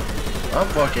screwed. I'm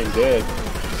fucking dead.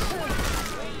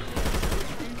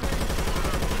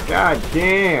 God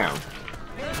damn.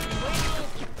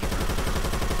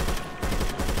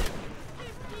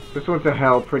 This went to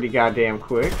hell pretty goddamn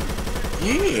quick.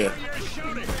 Yeah.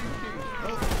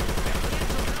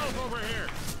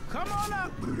 Come on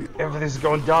up! Everything's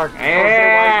going dark. Yeah.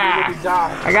 Jose, why did you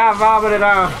die? I got vomited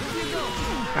out.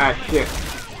 Ah, shit.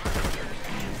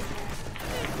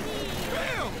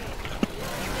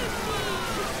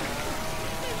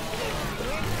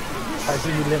 I see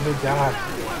you let me die.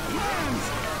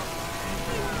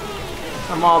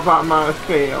 I'm all about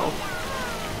myself.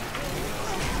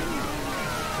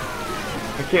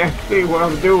 I can't see what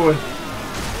I'm doing.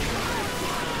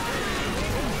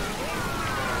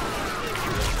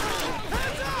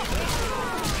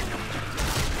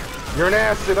 You're an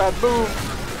acid, I boo.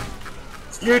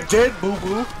 You're dead,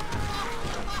 boo-boo.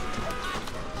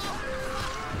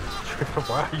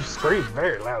 Wow, you scream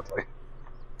very loudly.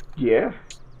 Yeah.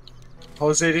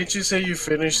 Jose, didn't you say you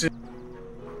finished it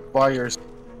by yourself?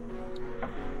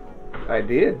 I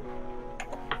did.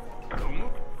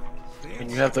 And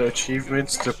you have the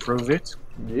achievements to prove it?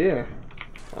 Yeah.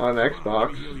 On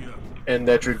Xbox. And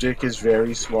that your dick is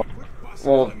very small.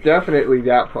 Well, definitely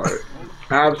that part.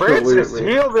 Francis, Absolutely.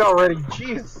 heal me already,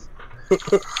 jeez.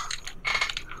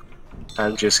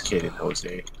 I'm just kidding,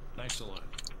 Jose. Thanks a lot.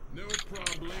 No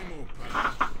problemo,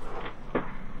 pal.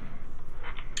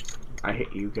 I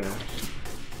hate you guys.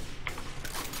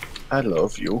 I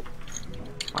love you.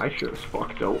 I sure as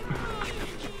fuck don't.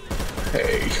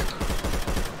 Hey.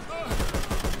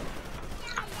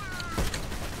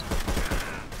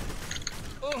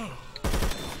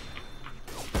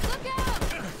 Look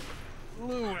out!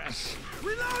 Lewis.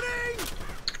 Reloading!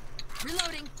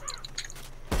 Reloading.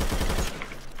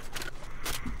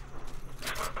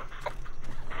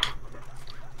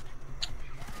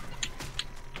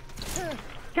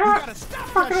 God, Stop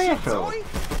fucking that shit, asshole. Zoe!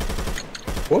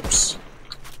 Whoops.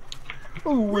 Ooh,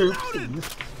 whoopsies.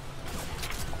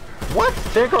 What?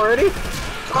 Tank already?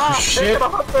 Ah, shit.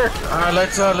 Tank on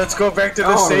there. Let's go back to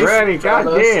the safe. Already,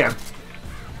 goddamn.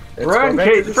 Let's Run, go back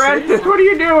to Kate the Francis, safe. what are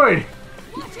you doing?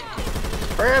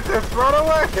 Francis, run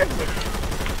away!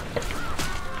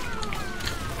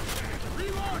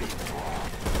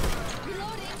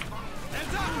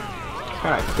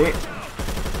 God damn.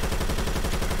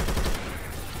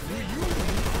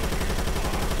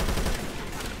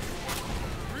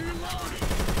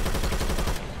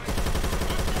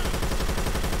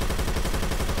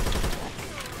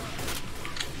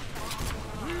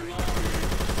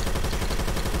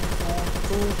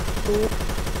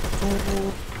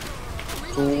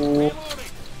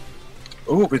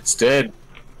 Ooh, it's dead.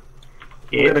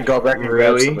 We're gonna go back and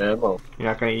grab Really? some ammo. You're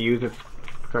not gonna use its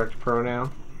correct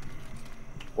pronoun?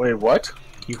 Wait, what?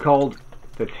 You called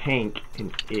the tank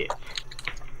an it.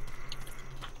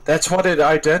 That's what it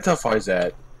identifies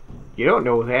at. You don't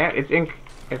know that. It's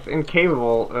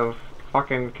incapable of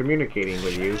fucking communicating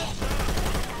with you.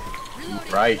 You're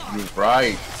right.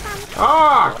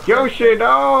 Ah! Yoshi,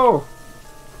 no!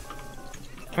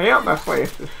 Help my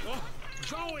places.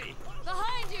 Zoe!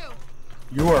 Behind you!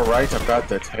 You are right about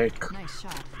the tank. Nice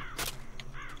shot.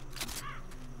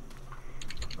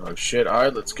 Oh shit,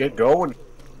 alright, let's get going.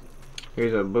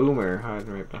 There's a boomer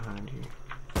hiding right behind you.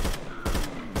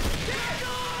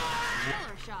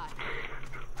 Killer shot.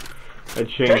 I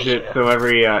changed it so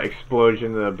every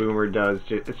explosion the boomer does,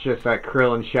 it's just that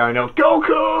Krillin shouting out,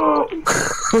 Goku!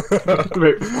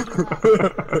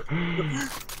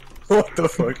 What the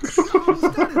fuck?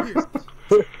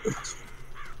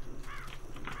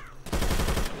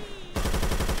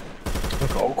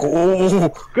 Goku!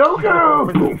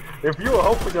 Goku! If you were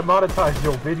hoping to monetize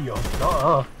your videos,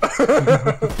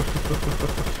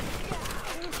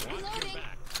 Reloading.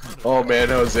 Oh man,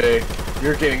 Jose,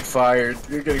 you're getting fired.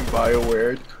 You're getting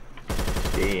BioWared.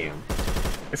 Damn.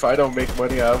 If I don't make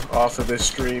money off of this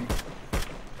stream,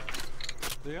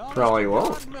 The honest Probably to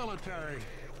won't. God military.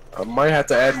 I might have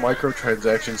to add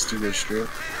microtransactions to this stream.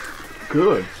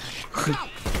 Good.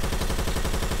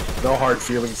 No hard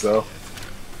feelings though.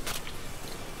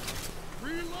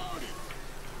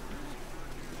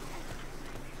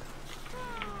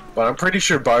 But I'm pretty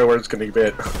sure BioWare's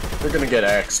they're gonna get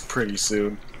axed pretty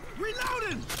soon.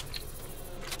 Reloading!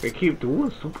 They keep doing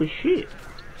stupid shit.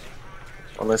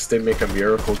 Unless they make a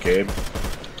miracle game.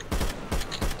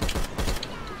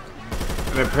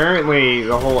 And apparently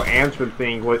the whole answer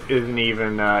thing isn't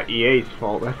even EA's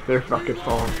fault, that's their fucking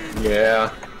fault.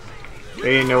 Yeah.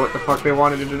 They didn't know what the fuck they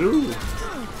wanted to do.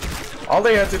 All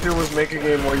they had to do was make a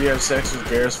game where you have sex with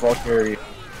Garrus Valkyrie.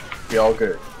 Be all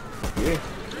good. Yeah.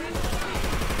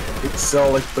 It'd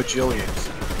sell like bajillions.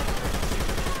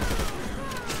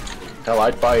 Hell,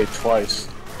 I'd buy it twice.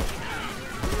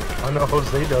 I know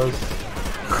Jose does.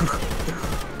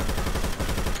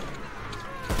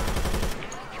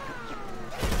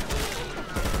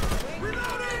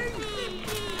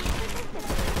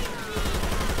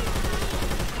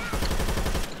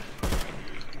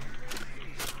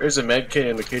 There's a med kit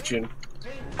in the kitchen.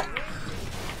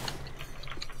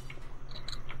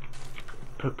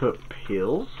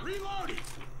 Pills? Reloading!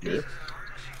 Yeah.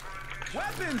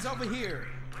 Weapons over here!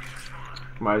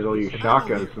 Might as well use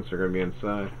shotguns since they're gonna be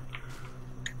inside.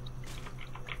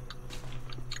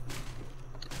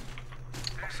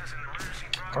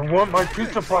 I want my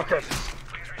pizza pockets.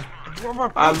 I want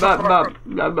my I'm pizza not pockets.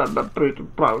 my pizza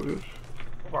pockets.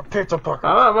 My pizza pockets.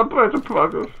 I want my pizza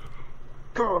pockets.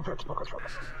 Come on, pizza pockets.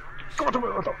 Come on to me,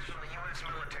 Otto.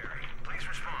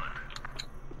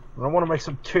 I want to make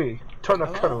some tea. Turn the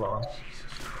kettle on.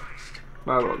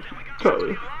 I want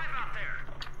tea.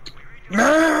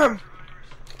 Mom!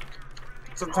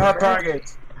 Some hot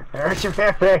pockets. There's some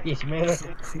fat baggies, man.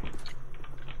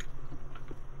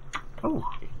 Oh,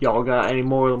 Y'all got any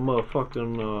more of the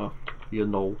motherfucking, you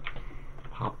know,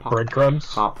 hot pockets? breadcrumbs.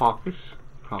 Hot pockets?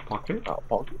 Hot pocket? Hot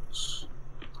pockets.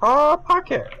 Hot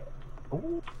pocket.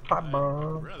 Ooh, hot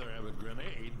bomb. I'd rather have a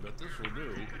grenade, but this will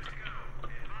do.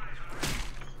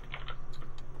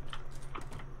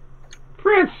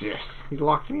 Francis! He's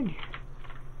locked in here.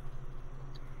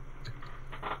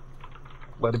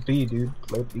 Let it be, dude.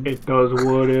 Let it be. It does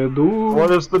what it do. What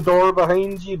is the door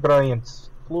behind you, Bryant?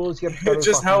 Close your door. It's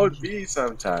just how it behind you. be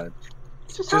sometimes.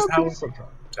 It's just just how how it be sometimes.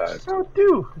 Sometimes. Just how it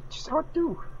do. It's just how it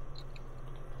do.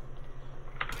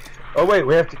 Oh wait,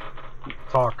 we have to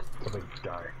talk to the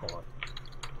guy. Hold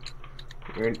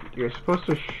on. You're supposed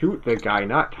to shoot the guy,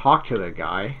 not talk to the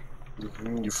guy.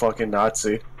 You fucking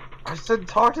Nazi. I said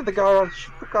talk to the guy. I'll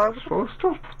shoot the guy. Supposed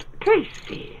to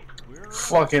tasty.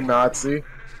 Fucking Nazi.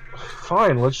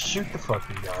 Fine, let's shoot the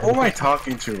fucking guy. Who am I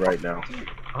talking to right now?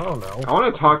 I don't know. I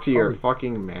want to talk to your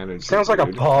fucking manager. Sounds like a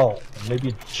dude. Paul.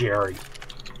 Maybe Jerry.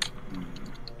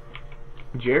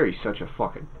 Jerry's such a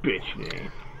fucking bitch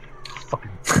name.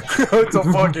 Fucking. It's a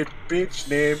fucking bitch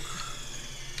name.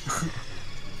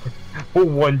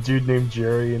 One dude named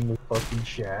Jerry in the fucking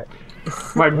chat.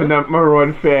 My number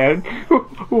one fan.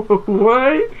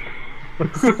 What?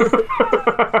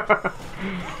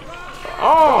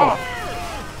 Oh!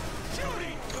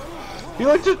 He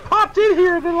like just popped in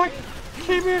here and then like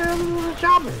came in and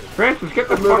shot me. Francis, get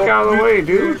the fuck out of the way,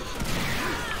 dude.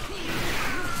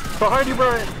 Behind you,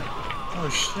 Brian. Oh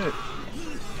shit.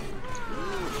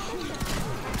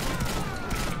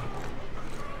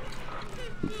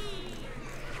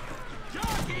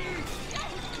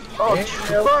 Oh,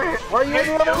 Brian, why are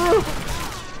you on the other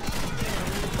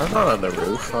roof? I'm not on the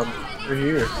roof. I'm over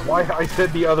here. Why? I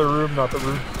said the other room, not the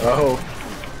roof. Oh.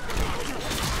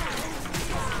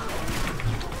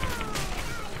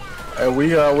 We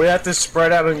have to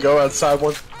spread out and go outside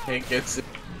once Hank gets it.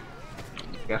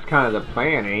 That's kind of the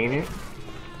plan, ain't it?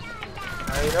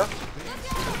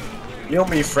 You know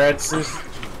me, Francis.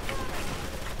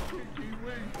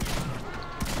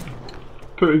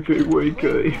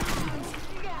 KKWK.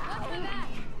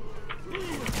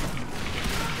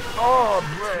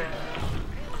 Oh,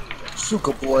 Brian.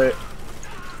 Suka boy.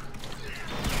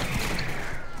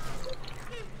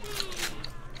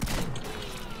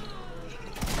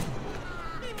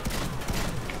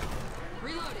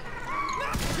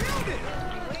 Reloading.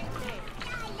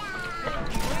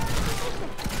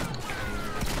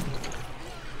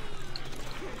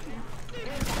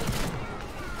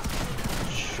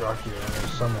 Shock you in there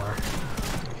somewhere.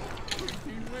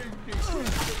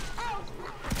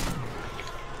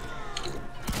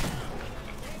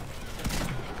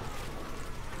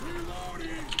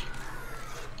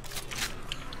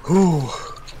 Whew.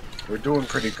 We're doing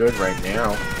pretty good right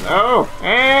now. Oh!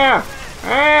 Ow!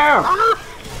 Ow!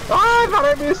 Ah, I thought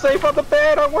I'd be safe on the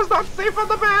bed. I was not safe on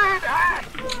the bed. Ah.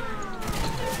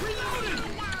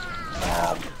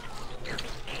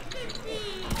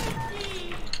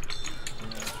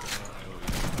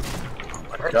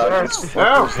 God, this Oh,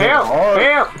 fucker's hitting help!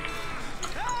 hard.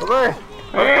 Okay.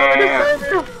 Help! I'm coming to Help!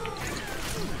 save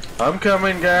you. I'm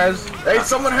coming, guys. Hey,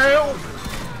 someone help!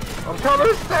 I'm coming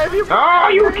to save you. Oh,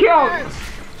 you killed!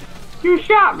 You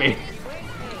shot me!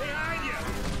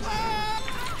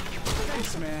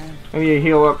 Thanks, man. I need to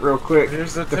heal up real quick.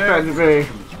 Here's the Defend tank. me.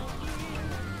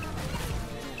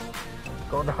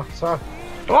 Go outside.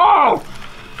 Oh!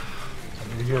 I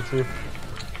need to heal too.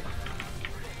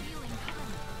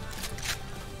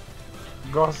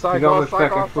 Go outside. He's Go on the outside.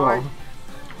 Go second floor. outside.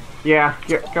 Yeah,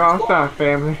 go outside,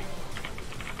 family.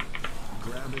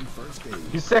 Grabbing first aid.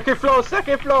 He's second floor,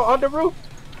 on the roof.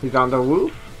 He's on the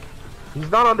roof. He's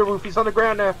not on the roof, he's on the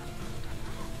ground now.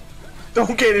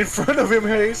 Don't get in front of him,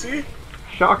 Hazy.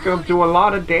 Shotguns do a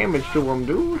lot of damage to him,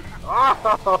 dude.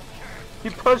 Oh, he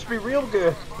punched me real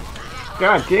good.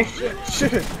 God damn.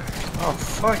 Shit. Oh,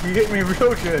 fuck, he hit me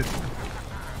real good.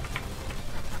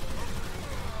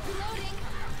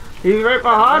 He's right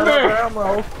behind I'm me. out of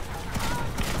ammo.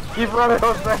 Keep running,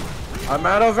 Jose. I'm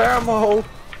out of ammo.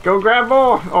 Go grab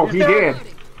more. Oh, He's he down. did.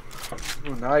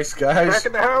 Oh, nice, guys. Back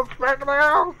in the house, back in the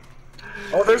house.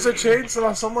 Oh, there's a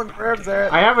chainsaw. Someone grab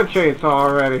that. I have a chainsaw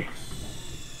already.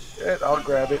 Shit, I'll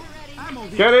grab it.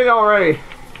 Get in already.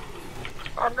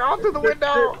 I'm going through the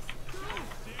window.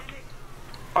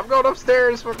 I'm going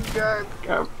upstairs, fucking guy.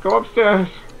 Go upstairs.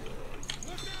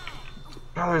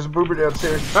 Oh, there's a boomer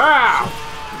downstairs. Ah!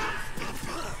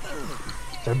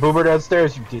 There's a boomer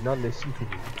downstairs. You did not listen to me.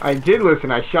 I did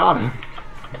listen. I shot him.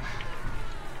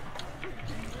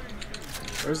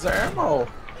 Where's the ammo?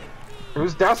 It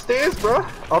was downstairs, bro.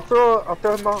 I'll throw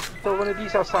one of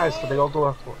these outside so they all go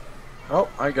up for it. Oh,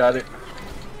 I got it.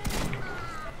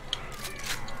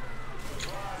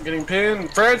 I'm getting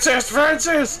pinned. Francis!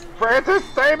 Francis,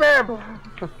 save him!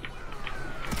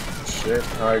 Shit.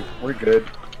 Alright, we're good.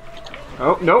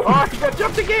 Oh, nope. Oh, he got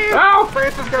jumped again! Ow!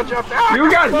 Francis got jumped. Ah,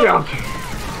 You got jumped!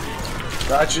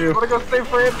 Got you. I'm gonna go save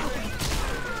Francis.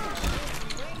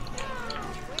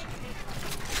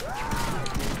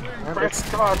 Francis,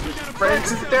 come on.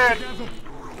 Francis is dead.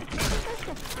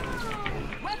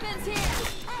 Weapons here.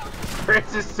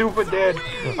 Francis is super dead.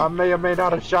 I may or may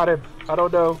not have shot him. I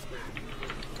don't know.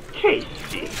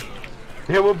 Casey.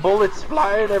 There were bullets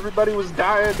flying. Everybody was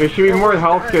dying. There should be more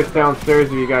health kits downstairs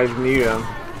if you guys need them.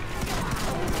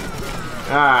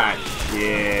 Ah,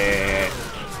 shit.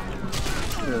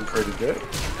 Doing pretty good.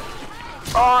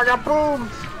 Oh, I got boomed.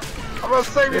 I'm gonna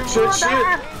save you.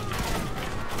 Shit.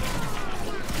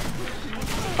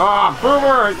 Ah,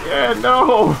 boomer! Yeah,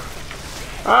 no!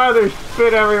 Ah, there's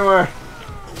spit everywhere.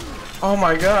 Oh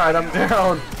my god, I'm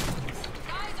down.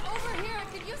 Guys, over here. I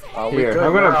could use a Oh, hand. we Here, good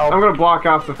I'm now. gonna block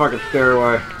off the fucking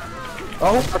stairway.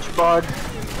 Oh, Touch your bud.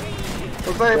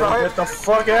 Jose, behind. get the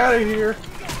fuck out of here.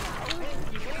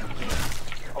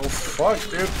 Oh fuck,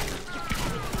 dude.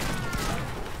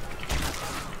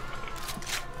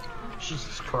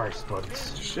 Jesus Christ,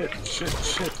 buddies. Shit.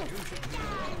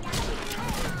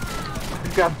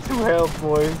 You got 2 health,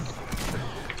 boys.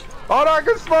 Oh no, I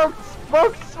can smoke!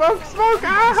 Smoke!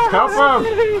 Ah! Help him!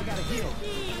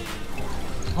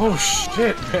 Oh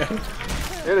shit, man.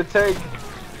 Hit a tank.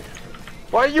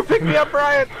 Why didn't you pick me up,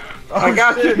 Bryant? I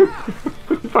got shit. you!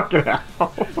 Fucking hell.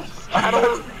 I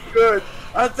was good.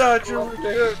 I thought you were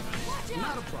good.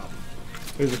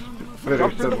 There's a spitter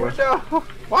Jump through the somewhere. window.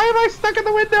 Why am I stuck in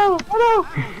the window? Oh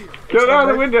no! Get out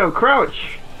of the window,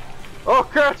 crouch! Oh,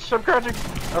 crouch! I'm crouching.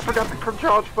 I forgot the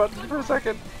crouch button for a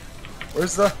second.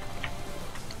 Where's the...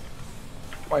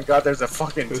 Oh my god, there's a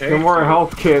fucking There's tank. no more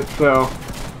health kits, so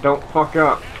don't fuck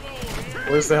up.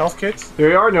 Where's the health kits?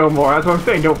 There are no more, that's what I'm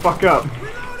saying, don't fuck up.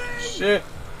 Shit.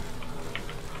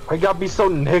 I got me so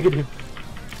negative.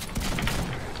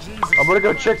 I'm gonna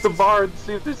go check the barn and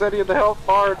see if there's any in the health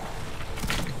barn.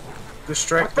 I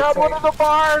Distract the found one in the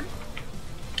barn!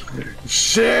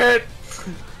 Shit!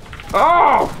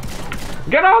 Oh!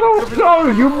 Get out of the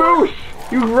zone, you moose!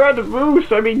 You red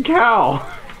moose, I mean cow!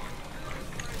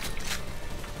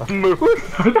 A moose?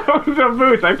 That was a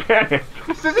moose, I panicked.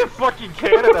 This isn't fucking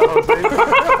Canada, Jose.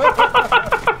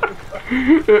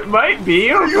 It might be, you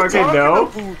don't fucking know.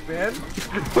 About, man?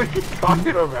 What are you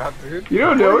talking about, dude? You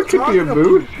don't know, What it are could you be a talking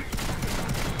moose.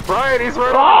 Brian, he's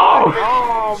right Oh! on.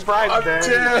 Oh, Brian's I'm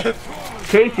dead. dead.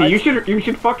 Casey, you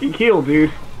should fucking kill,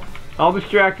 dude. I'll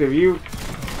distract him, you...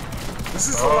 This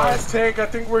is the last tank. I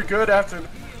think we're good after.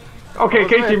 Okay, Oh,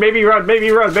 Casey, man. maybe run.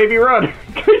 Casey, maybe run.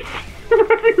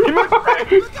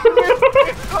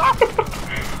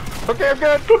 Okay, I'm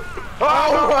good.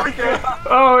 Oh my god!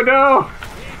 Oh no!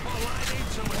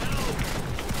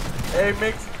 Hey,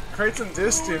 create some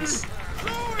distance.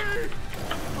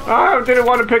 I didn't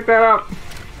want to pick that up.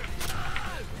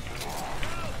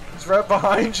 It's right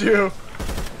behind you.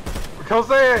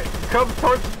 Jose, come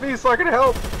towards me so I can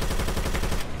help.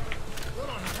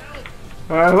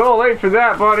 A little late for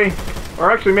that, buddy.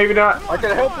 Or actually, maybe not. I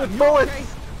can help with bullets.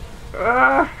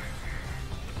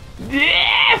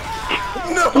 Yes!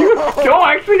 No! Joe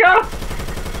actually got him.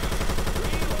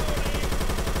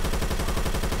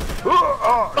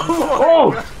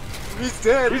 Oh! He's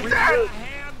dead. He's dead.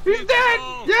 He's dead.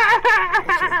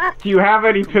 Yeah. Do you have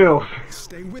any pills?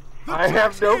 Stay with. I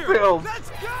have no pills. Let's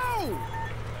go.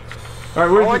 All right,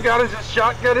 All I where's got is a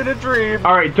shotgun and a dream.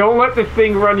 All right, don't let this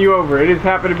thing run you over. It has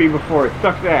happened to me before. It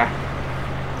sucks ass.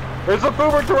 There's a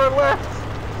boomer to our left.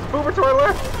 There's a boomer to our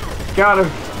left. Got him.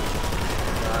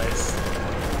 Nice.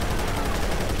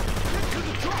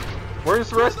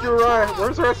 Where's rescue, Ryan?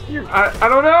 Where's rescue? I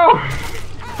don't know.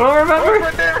 Don't Oh, remember. it's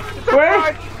right there. It's up Where?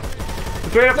 front.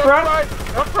 It's right up It's front.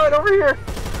 up front, over here.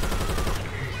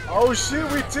 Oh shit,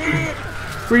 we did it!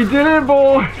 We did it,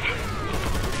 boys.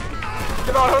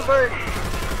 Get on, Jose.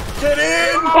 Get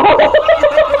in!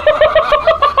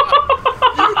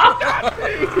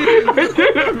 I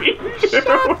didn't mean to.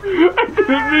 I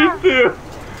Me too.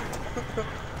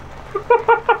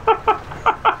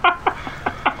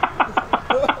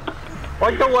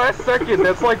 Like the last second,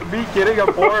 that's like me getting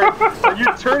aboard, and you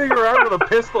turning around with a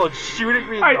pistol and shooting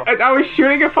me. I was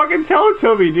shooting a fucking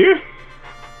Teletubby, dude.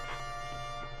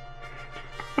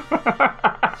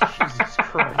 Jesus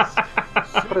Christ!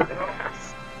 What an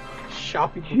ass.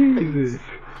 Shopping Jesus.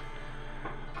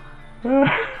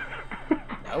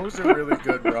 That was a really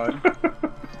good run.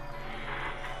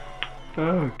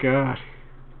 Oh God.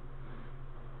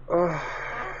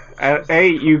 Hey,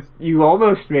 you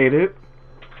almost made it.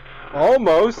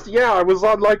 Almost, yeah. I was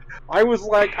like,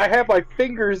 I had my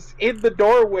fingers in the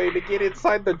doorway to get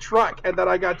inside the truck, and then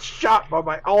I got shot by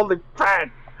my only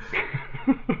friend.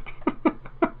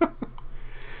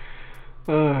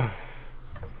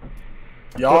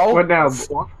 Y'all, What now?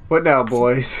 What now,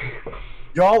 boys?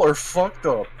 y'all are fucked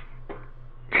up.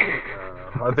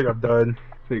 I think I'm done.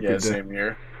 Yeah, same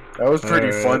here. That was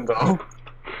pretty fun though.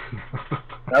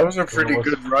 That was a pretty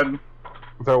good run.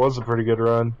 That was a pretty good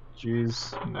run.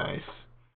 Jeez. Nice.